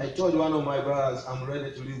 I told one of my brothers, I'm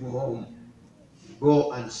ready to leave home,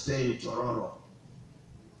 go and stay in Toronto.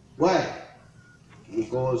 Why?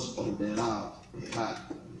 Because of the love they had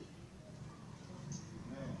for me.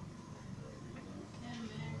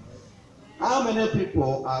 How many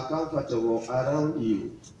people are comfortable around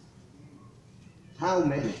you? How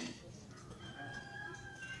many?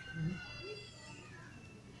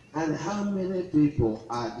 And how many people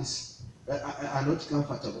are not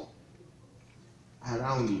comfortable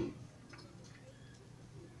around you?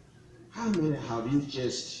 How many have you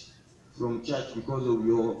chased from church because of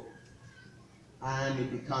your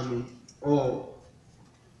unbecoming or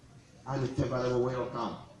unfavorable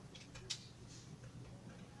welcome?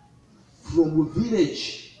 From a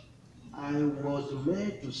village, I was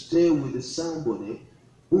made to stay with somebody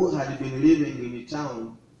who had been living in the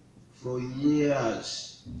town for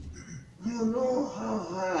years. You know how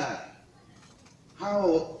hard,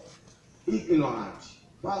 how ignorant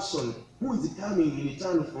person who is coming in the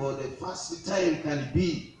town for the first time can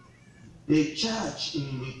be. The church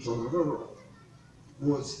in Tororo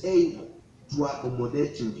was able to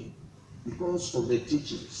accommodate me because of the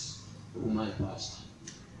teachings of my pastor.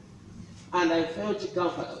 And I felt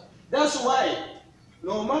comfortable. That's why,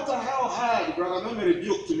 no matter how hard Brother Meme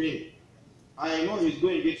rebuked me, I know he's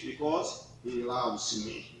doing it because he loves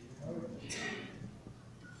me.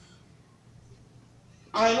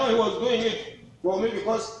 I know he was doing it for me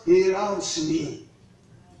because he loves me.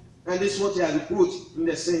 And this is what he has put in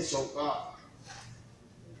the sense of God.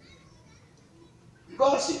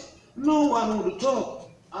 Gossip. No one would talk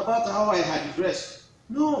about how I had dressed.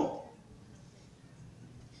 No.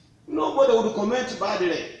 Nobody would comment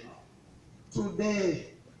badly. Today,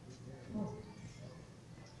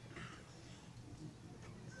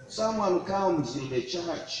 someone comes in the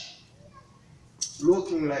church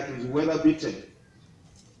looking like he's weather beaten.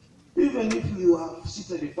 Even if you have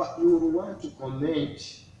seated, you will want to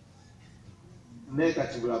comment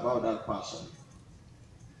negatively about that person.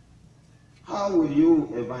 How will you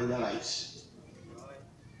evangelize?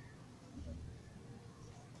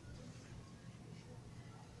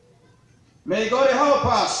 May God help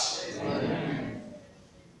us. Amen.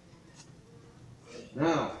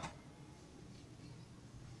 Now,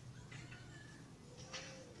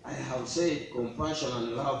 I have said compassion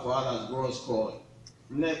and love for others grows cold.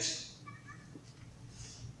 Next,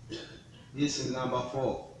 this is number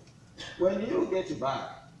 4. When you get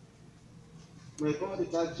back, may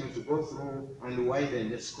God touch you to go through and widen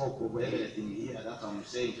the scope of everything here that I'm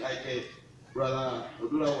saying. Like Brother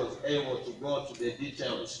Odula was able to go to the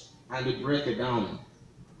details and break it down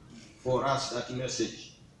for us, that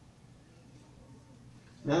message.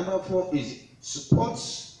 Number 4 is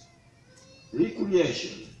sports,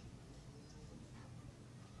 recreation,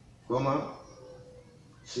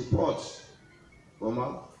 sports,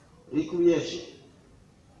 recreation,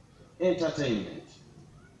 entertainment,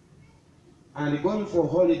 and going for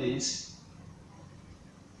holidays,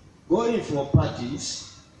 going for parties,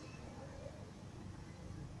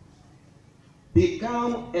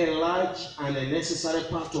 become a large and a necessary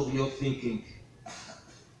part of your thinking.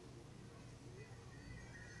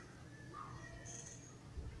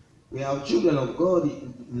 We have children of God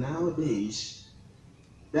nowadays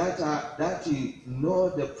that know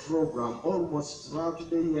the program almost throughout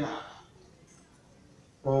the year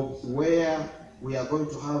of where we are going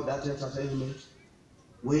to have that entertainment,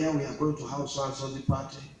 where we are going to have so-and-so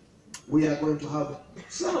party. We are going to have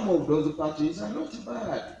some of those parties are not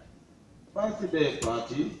bad. Birthday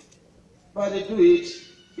party, but they do it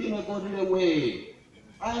in a godly way.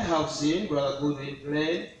 I have seen Brother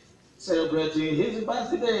Goodwin celebrating his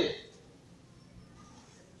birthday.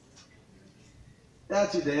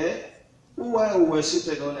 That day, while we were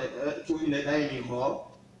seated in a dining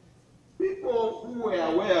hall, people who were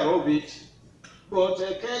aware of it got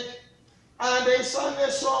a cake and they sang a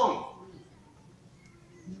song.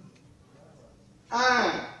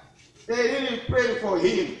 And they really prayed for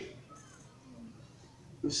him.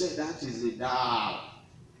 You say that is the Dao,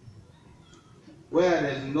 where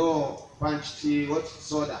there's no punch tea, what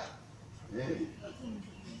soda. Eh?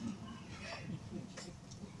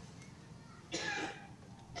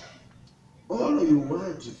 All you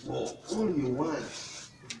want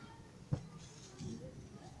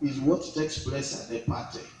is what takes place at the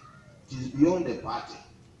party. It is beyond the party.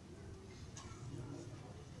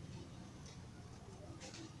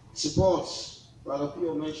 Sports. Brother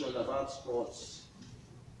Pio mentioned about sports.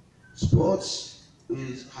 Sports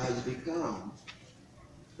has become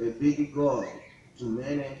a big god to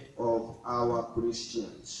many of our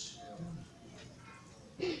Christians.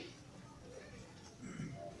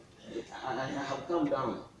 I have come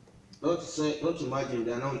down Don't imagine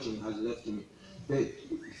the anointing has left me. The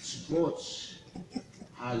sports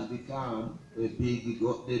has become a big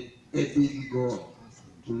god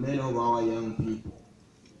to many of our young people.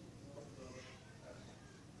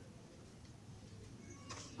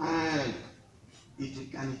 And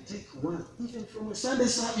it can take one, even from a Sunday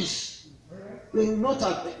service. They will not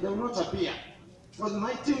appear. Because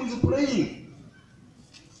my team is playing.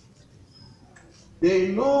 They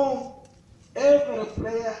know every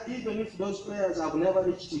player, even if those players have never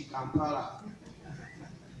reached Kampala.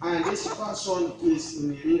 And this person is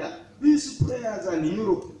in Iraq. These players are in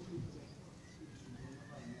Europe.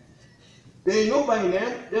 They know by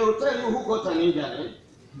name. They will tell you who got an injury.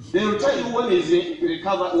 They will tell you when he's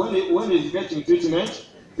recovered, when he's getting treatment.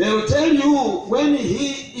 They will tell you when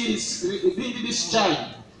he is being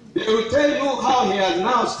discharged. They will tell you how he has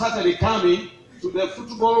now started coming to the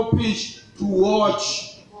football pitch to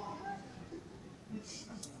watch.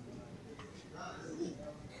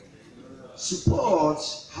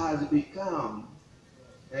 Sports has become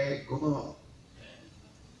a god.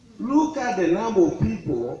 Look at the number of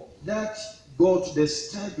people that go to the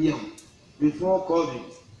stadium before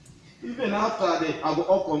COVID. Even after they have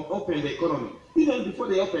opened the economy, even before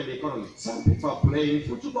they open the economy, some people are playing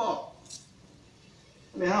football.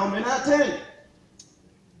 And how many attend?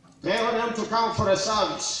 Tell them to come for a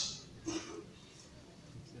service.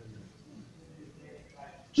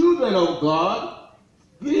 Children of God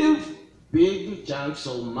give big chunks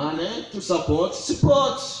of money to support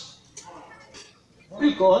sports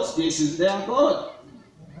because this is their God.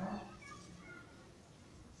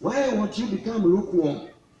 Why won't you become lukewarm?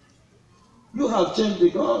 You have changed the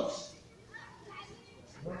gods.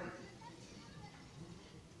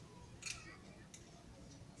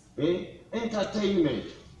 Entertainment.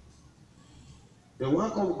 The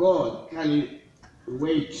work of God can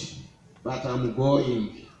wait, but I'm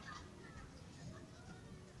going.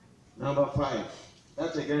 Number 5.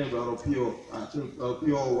 That's again Baropio. I think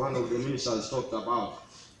Baropio, one of the ministers, talked about.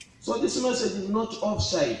 So this message is not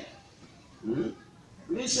offside.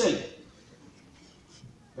 Listen.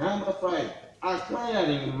 Number 5.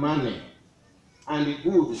 Acquiring money and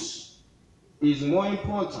goods is more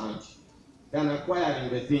important than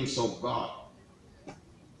acquiring the things of God.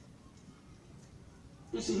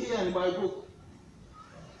 It's here in my book.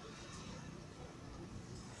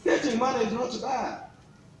 Getting money is not bad.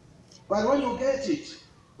 But when you get it,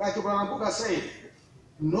 like Brother Buka said,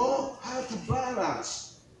 know how to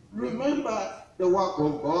balance. Remember the work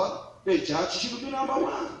of God. The church should be number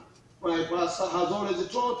 1. My pastor has always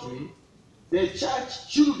taught me, the church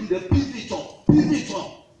should be the pivotal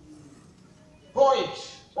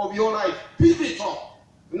point of your life. Pivotal.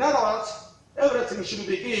 In other words, everything should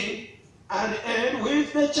begin and end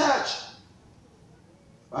with the church.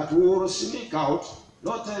 But we will sneak out,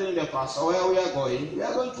 not telling the pastor where we are going. We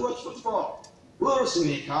are going to watch football. We will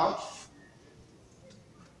sneak out,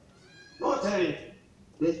 not telling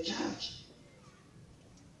the church.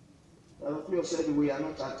 People said we are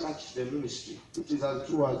not attached to the ministry. It is as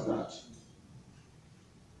true as that.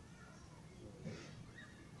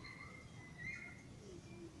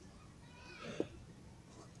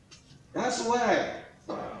 That's why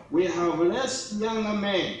we have less younger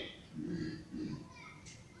men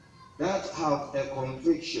that have a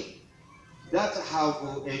conviction, that have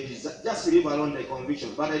a desire, just leave alone the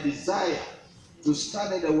conviction, but a desire to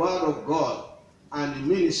study the Word of God and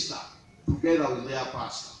minister together with their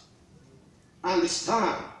pastor. And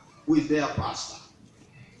stand with their pastor.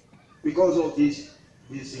 Because of these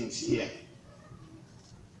things here.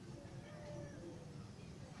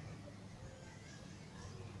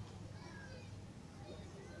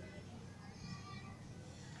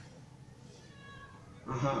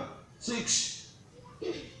 Uh-huh. 6.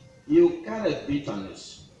 You carry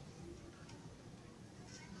bitterness,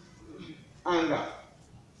 anger,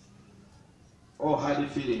 or hard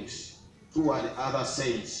feelings toward other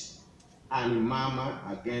saints and murmur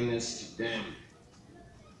against them.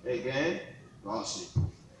 Again, gossip.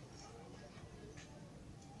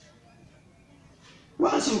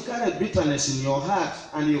 Once you carry bitterness in your heart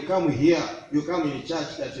and you come here, you come in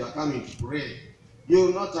church that you are coming to pray, you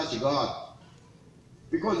will not touch God.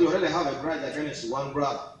 Because you already have a grudge against one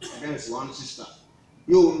brother, against one sister.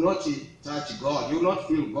 You will not touch God. You will not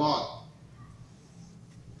feel God.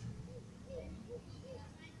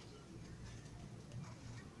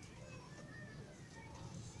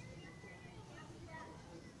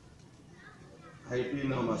 I repeat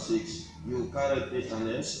number 6. You carry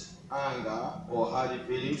bitterness, anger, or hard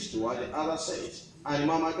feelings toward the other saints and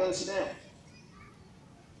murmur against them.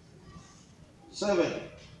 7.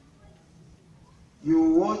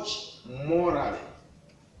 You watch morally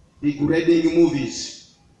degrading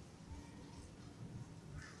movies,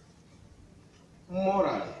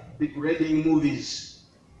 morally degrading movies,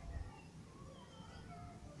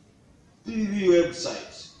 TV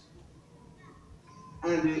websites,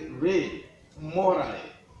 and read morally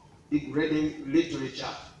degrading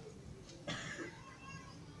literature.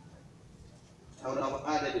 I would have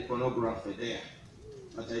added pornography there,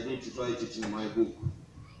 but I didn't write it in my book.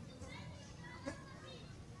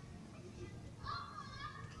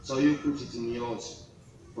 So you put it in yours.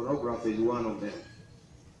 Pornography is one of them.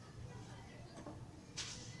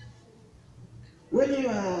 When you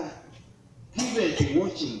are given to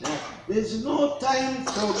watching that, there's no time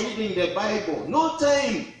for reading the Bible. No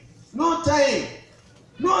time. No time.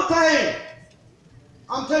 No time.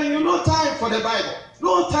 I'm telling you, no time for the Bible.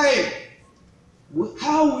 No time.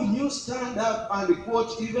 How will you stand up and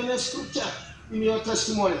quote even a scripture in your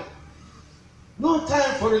testimony? No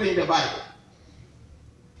time for reading the Bible.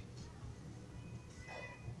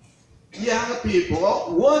 Young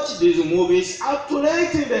people watch these movies up to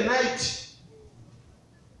late in the night.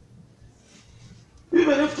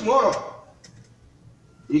 Even if tomorrow,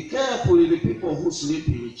 be careful with the people who sleep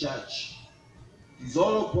in church. It's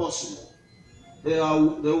all possible. They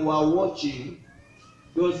were watching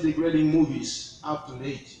those degrading movies up to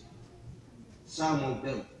late. Some of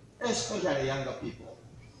them, especially younger people.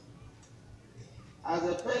 As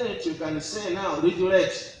a parent, you can say now,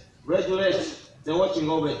 regulate the watching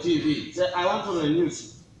of the TV. Say, I want on the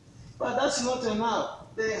news. But that's not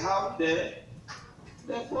enough. They have the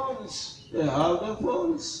phones. They have the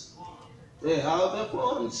phones. They have the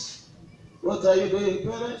phones. What are you doing,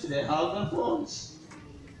 parents? They have the phones.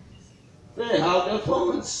 They have the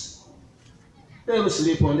phones. They will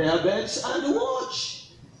sleep on their beds and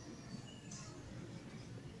watch.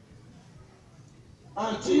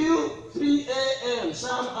 Until 3 a.m.,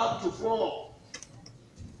 some up to 4.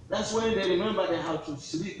 That's when they remember they have to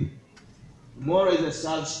sleep. Tomorrow is a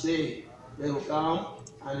Sabbath day. They will come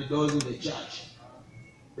and those in the church.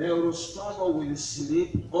 They will struggle with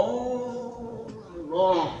sleep all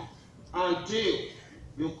along until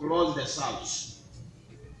you close the service.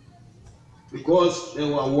 Because they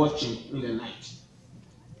were watching in the night.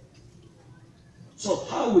 So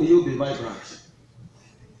how will you be vibrant?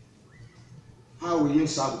 How will you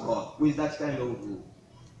serve God with that kind of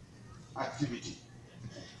activity?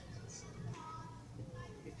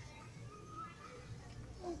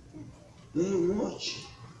 They watch.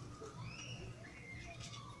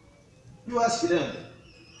 You ask them,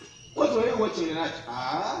 what were you watching tonight?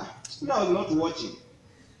 No, I was not watching.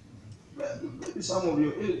 Maybe some of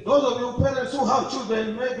you, those of you parents who have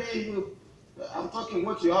children, maybe I'm talking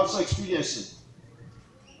what you're also experiencing.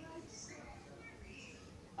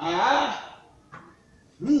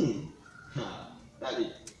 Me?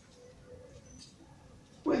 Daddy,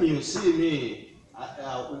 when you see me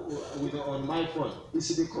on my phone,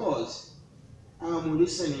 it's because I'm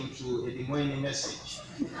listening to a demonic message.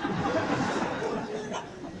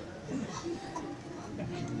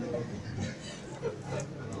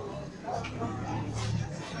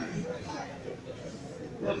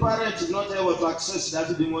 The parent is not able to access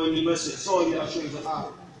that demonic message, so you are showing that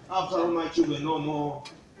after all my children no more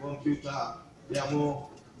computer, they are more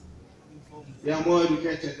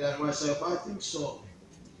educated than myself. I think so.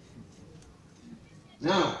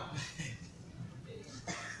 Now,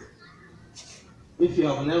 if you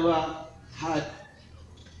have never had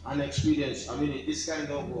an experience, this kind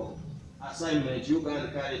of assignment, you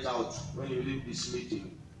can carry it out when you leave this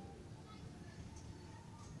meeting.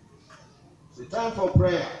 It's the time for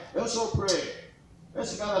prayer. Let's all pray.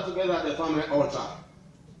 Let's gather together at the family altar.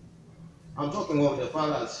 I'm talking of the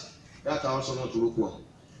fathers that are also not lukewarm.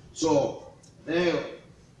 So,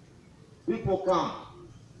 people come.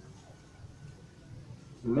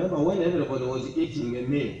 Remember when everybody was eating a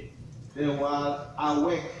meal, they were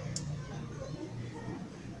awake.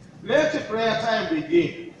 Let the prayer time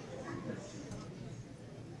begin.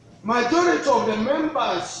 Majority of the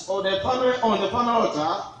members of the family on the family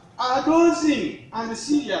altar are dozing, and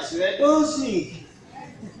seriously, they're dozing.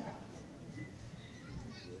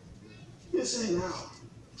 You say now,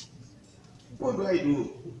 what do I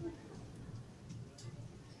do?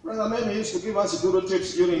 Brother Memi used to give us good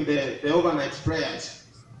tips during the overnight prayers.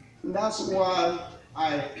 And that's why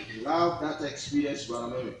I love that experience,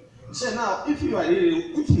 Brother Memi. He said, now, if you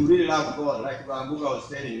really love God, like Brother Mbuga was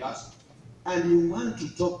telling us, and you want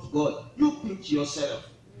to talk to God, you pinch yourself.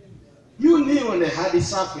 You kneel on the hardy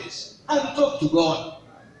surface and talk to God.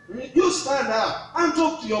 You stand up and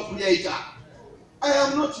talk to your Creator. I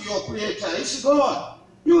am not your Creator, it's God.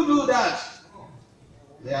 You do that.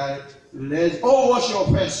 Let's all wash your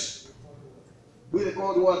face. With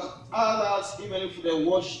God, what others, even if they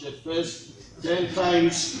wash the first 10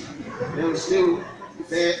 times, they'll still,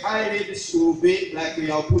 their eyelids will be like they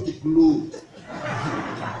are put glue.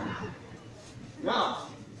 Now,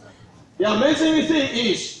 the amazing thing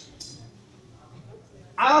is,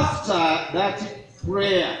 after that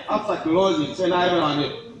prayer, after closing, saying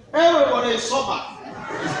everybody is sober.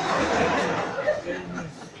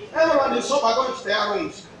 Everyone is sober going to their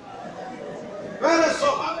rooms. Very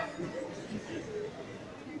sober.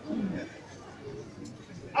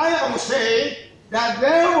 I am saying that the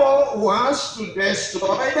devil wants to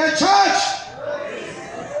destroy the church.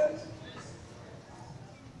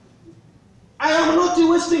 I am not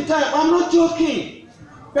wasting time. I'm not joking.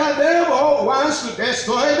 The devil wants to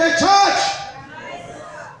destroy the church.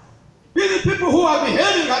 These people who are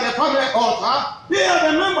behaving at the family altar, they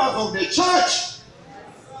are the members of the church.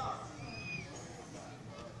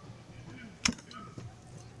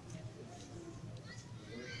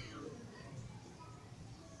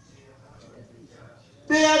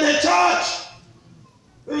 They are the church.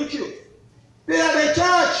 Thank you. They are the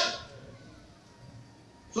church.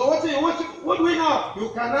 So what do we know? You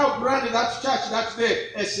can now brand that church that day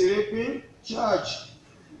a sleeping church.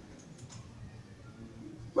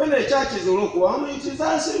 When the church is lukewarm, it is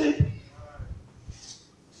asleep.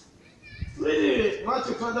 Read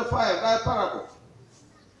Matthew 25, that parable.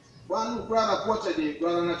 One brother quoted the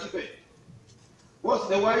brother Nachipe. Both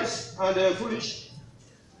the wise and the foolish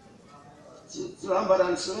slumbered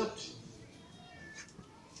and slept.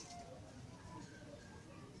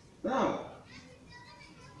 Now,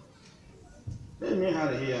 let me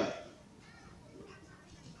hurry here.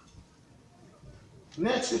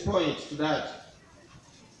 Next point to that.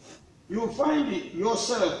 You find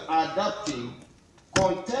yourself adapting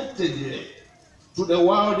contentedly to the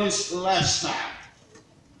world's lifestyle.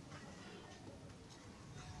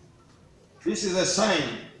 This is a sign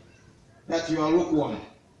that you are lukewarm.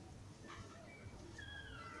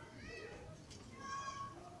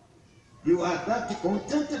 You are adapting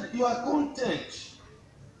contented. You are content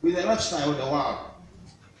with the lifestyle of the world,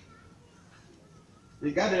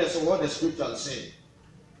 regardless of what the scriptures say.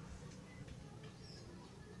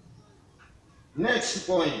 Next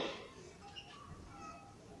point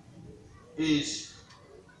is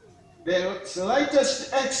the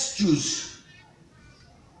slightest excuse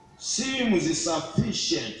seems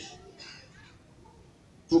sufficient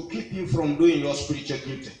to keep you from doing your spiritual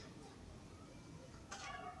duty.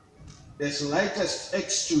 The slightest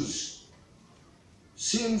excuse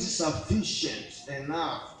seems sufficient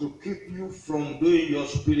enough to keep you from doing your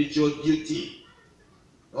spiritual duty.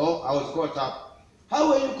 Oh, I was caught up. How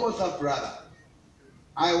were you caught up, brother?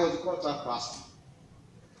 I was caught up, pastor.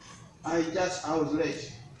 I was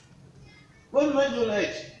late. What made you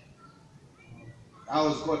late? I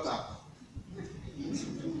was caught up.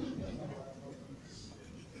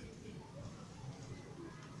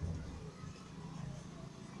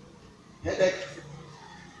 Headache.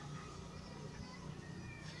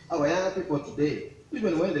 Our young people today,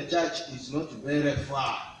 even when the church is not very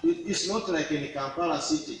far, it's not like in Kampala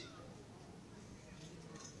city,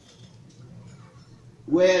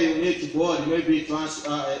 where you need to board maybe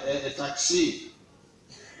a taxi,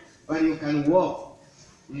 but you can walk.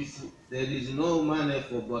 If there is no money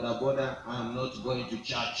for boda, I'm not going to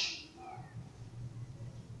church.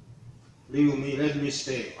 Leave me, let me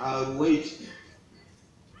stay. I'll wait.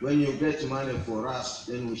 When you get money for us,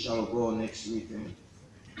 then we shall go next weekend.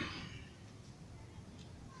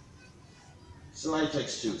 Slight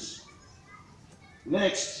excuse.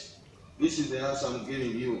 Next, this is the answer I'm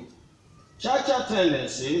giving you. Church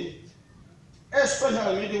attendance,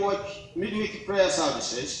 especially midweek prayer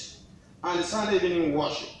services and Sunday evening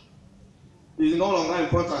worship, is no longer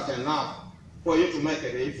important enough for you to make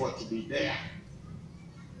an effort to be there.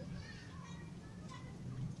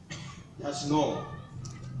 Just know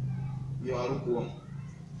you are lukewarm.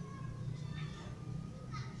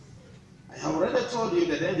 I have already told you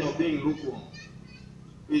the danger of being lukewarm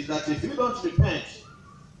is that if you don't repent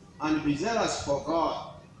and be zealous for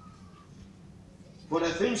God, for the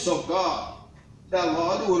things of God, the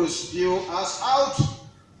Lord will spew us out.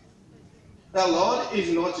 The Lord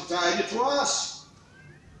is not tied to us.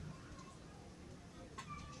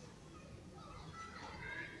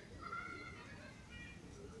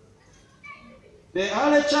 The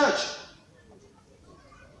early church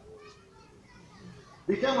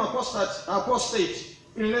became apostate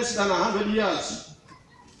in less than 100 years.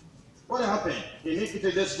 What happened?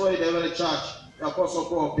 Iniquity destroyed every church the Apostle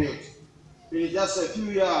Paul built in just a few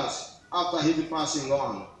years after his passing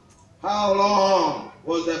on. How long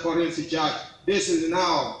was the Corinthian church? This is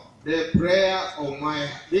now the prayer of my.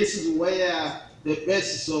 This is where the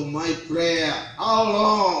basis of my prayer. How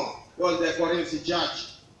long was the Corinthian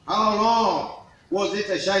church? How long was it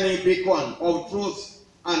a shining beacon of truth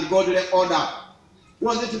and godly order?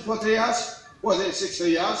 Was it 40 years? Was it 60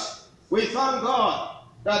 years? We thank God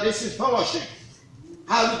that this is fellowship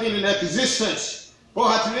has been in existence for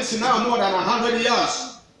at least now more than 100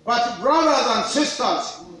 years. But brothers and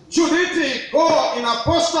sisters, should it go in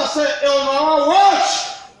apostasy on our watch?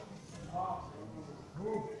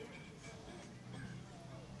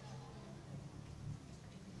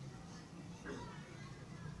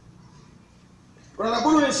 Brother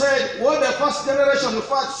Buluni said, what the first generation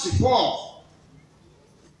fights for,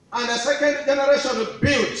 and the second generation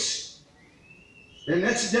builds, the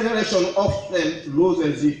next generation often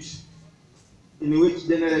loses it. In which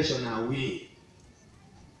generation are we?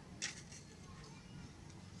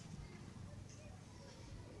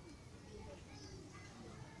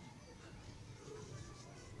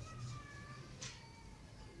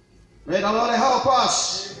 May the Lord help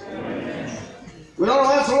us. Amen. We don't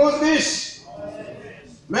want to lose this.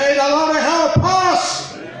 May the Lord help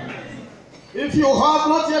us. Amen. If you have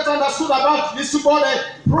not yet understood about this body,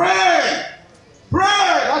 pray. Pray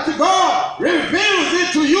that God reveals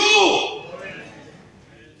it to you.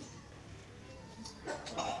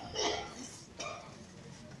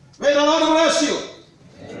 May the Lord bless you.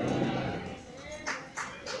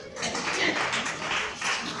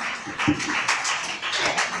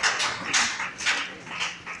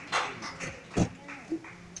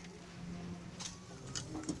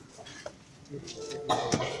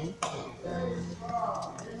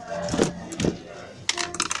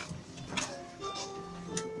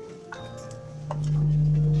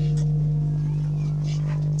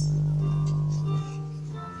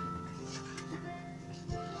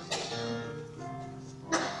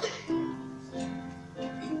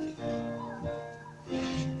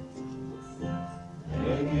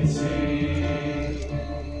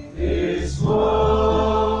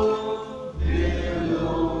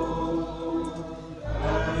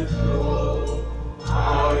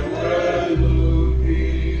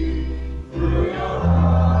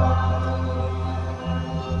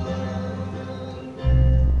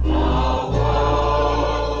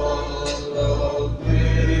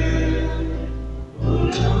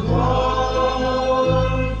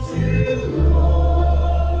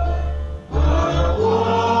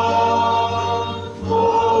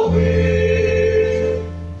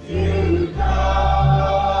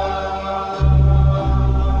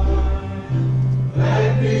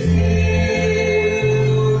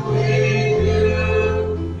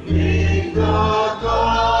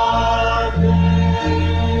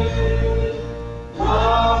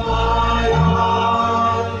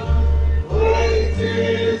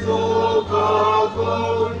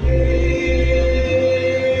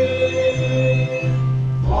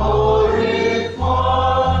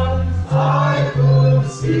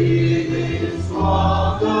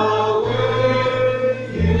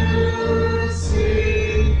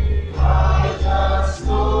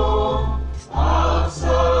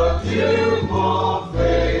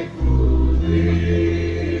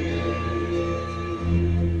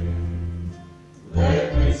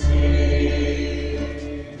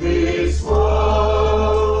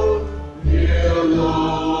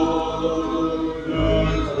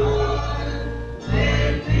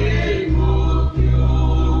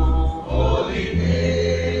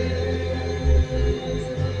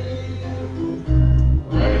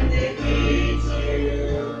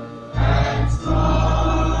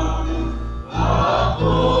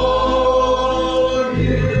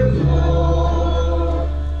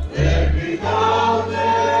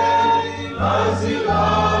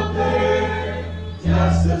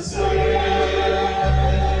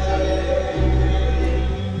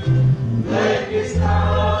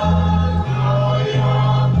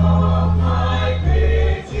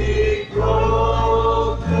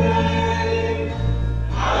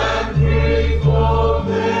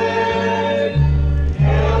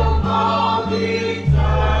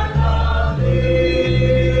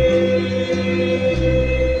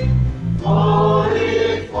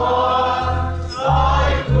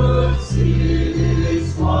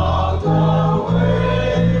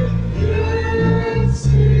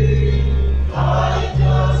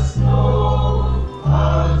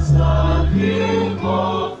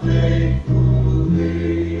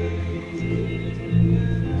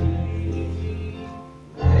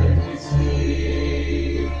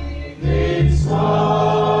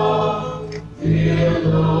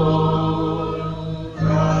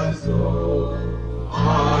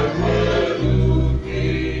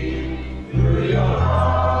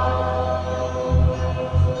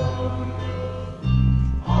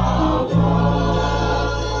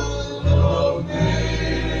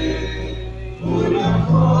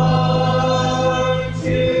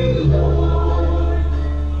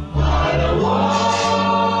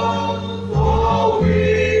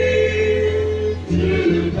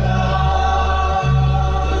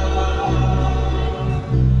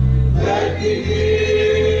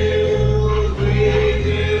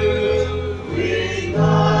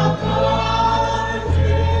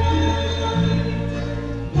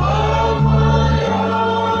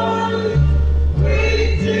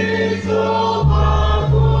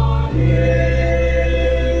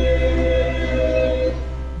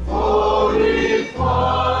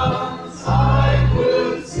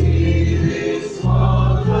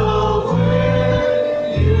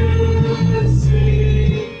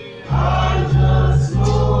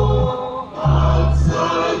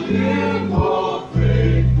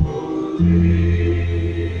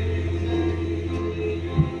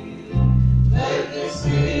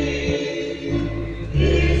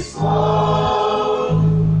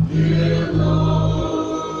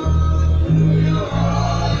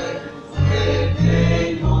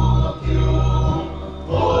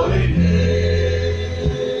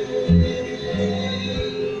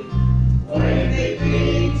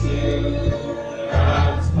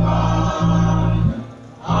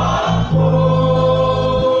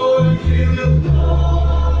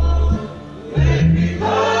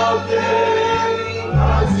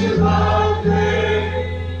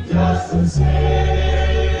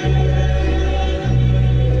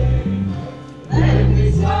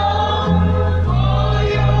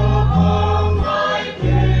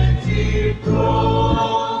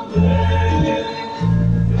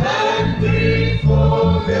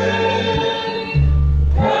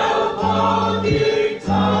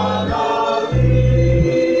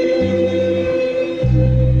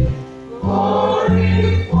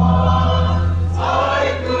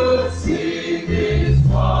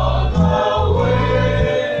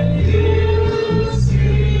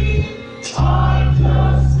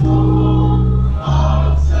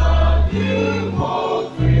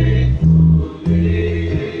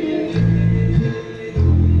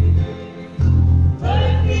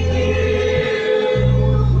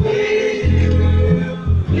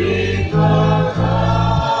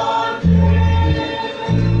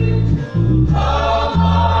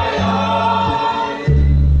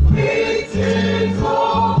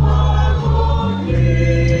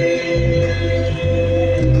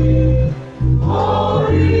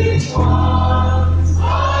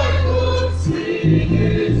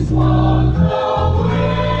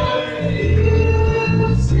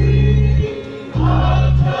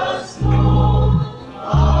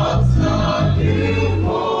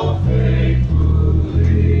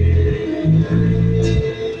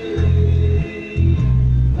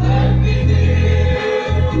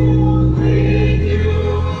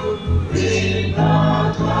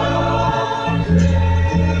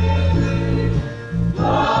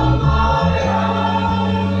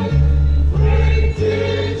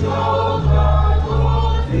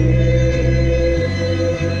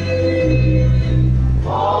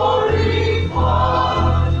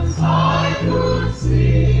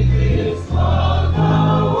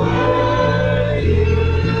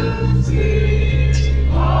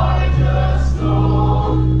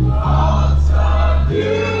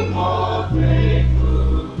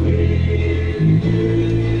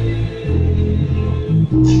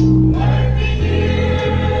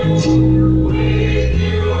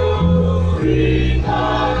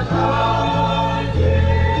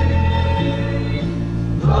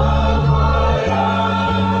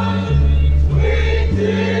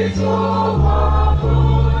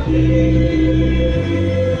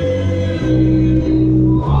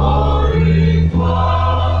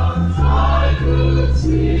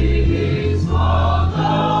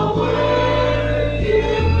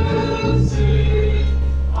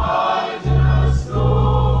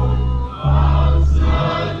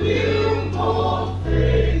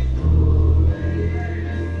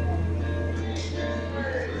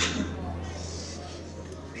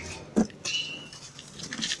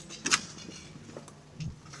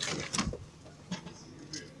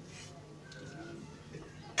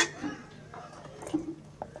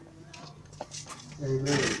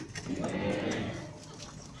 Amen.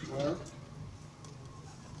 Well,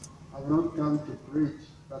 I've not come to preach,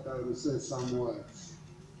 but I will say some words.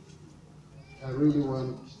 I really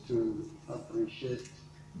want to appreciate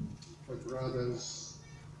the brothers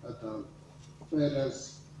that have fed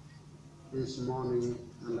us this morning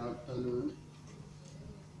and afternoon.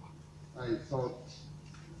 I thought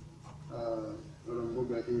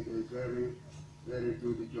Rambuga did a very, very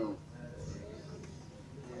good job.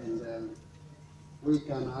 And we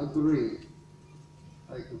can agree,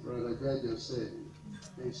 like Brother Jaja said,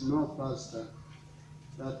 there is no pastor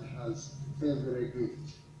that has every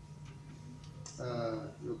gift.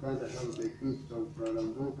 You can't have the gift of Brother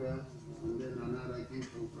Mbuga, and then another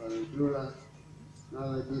gift of Brother Jula,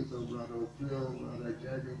 another gift of Brother Opio, Brother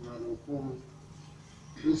Jaja, Brother Okumu.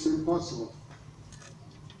 It's impossible.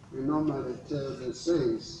 We normally tell the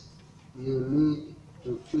saints you need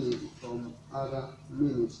to feed from other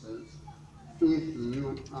ministers if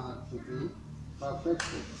you are to be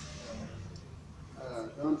perfected.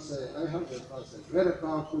 Don't say, I have a person, very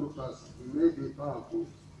powerful person. He may be powerful,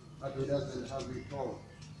 but he doesn't have it all.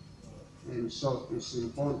 And so it's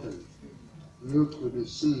important. You could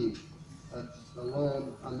see that the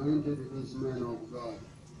Lord anointed these men of God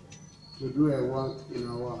to do a work in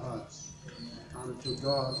our hearts. And to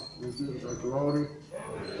God we give the glory,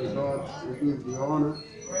 to God we give the honor,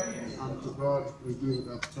 and to God we give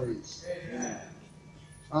the praise.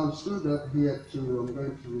 I'm stood up here I'm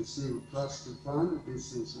going to receive trust fund.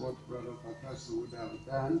 This is what Brother Pakasi would have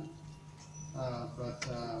done. But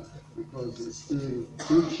because he's still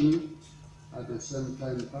teaching, at the same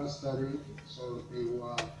time pastoring, so they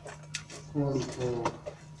were called for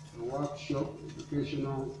a workshop.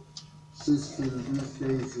 Educational system these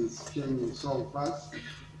days is changing so fast.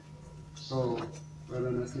 So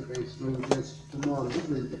Brother Nasiba is doing this tomorrow,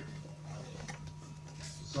 isn't it?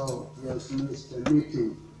 So he has missed a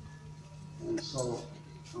meeting. And so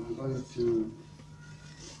I'm going to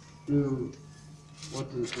do what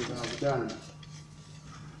he could have done.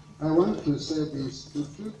 I want to say this, to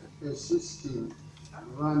keep a system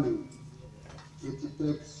running, it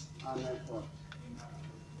takes an effort.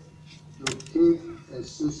 To keep a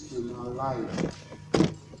system alive,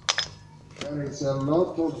 there is a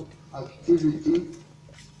lot of activity,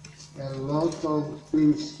 a lot of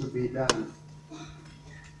things to be done.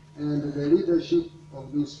 And the leadership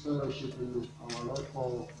of this fellowship in our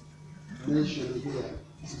local nation here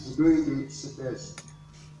is doing its best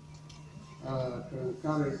to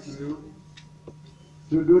encourage you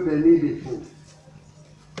to do the needful.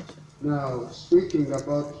 Now, speaking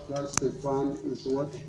about trust fund is what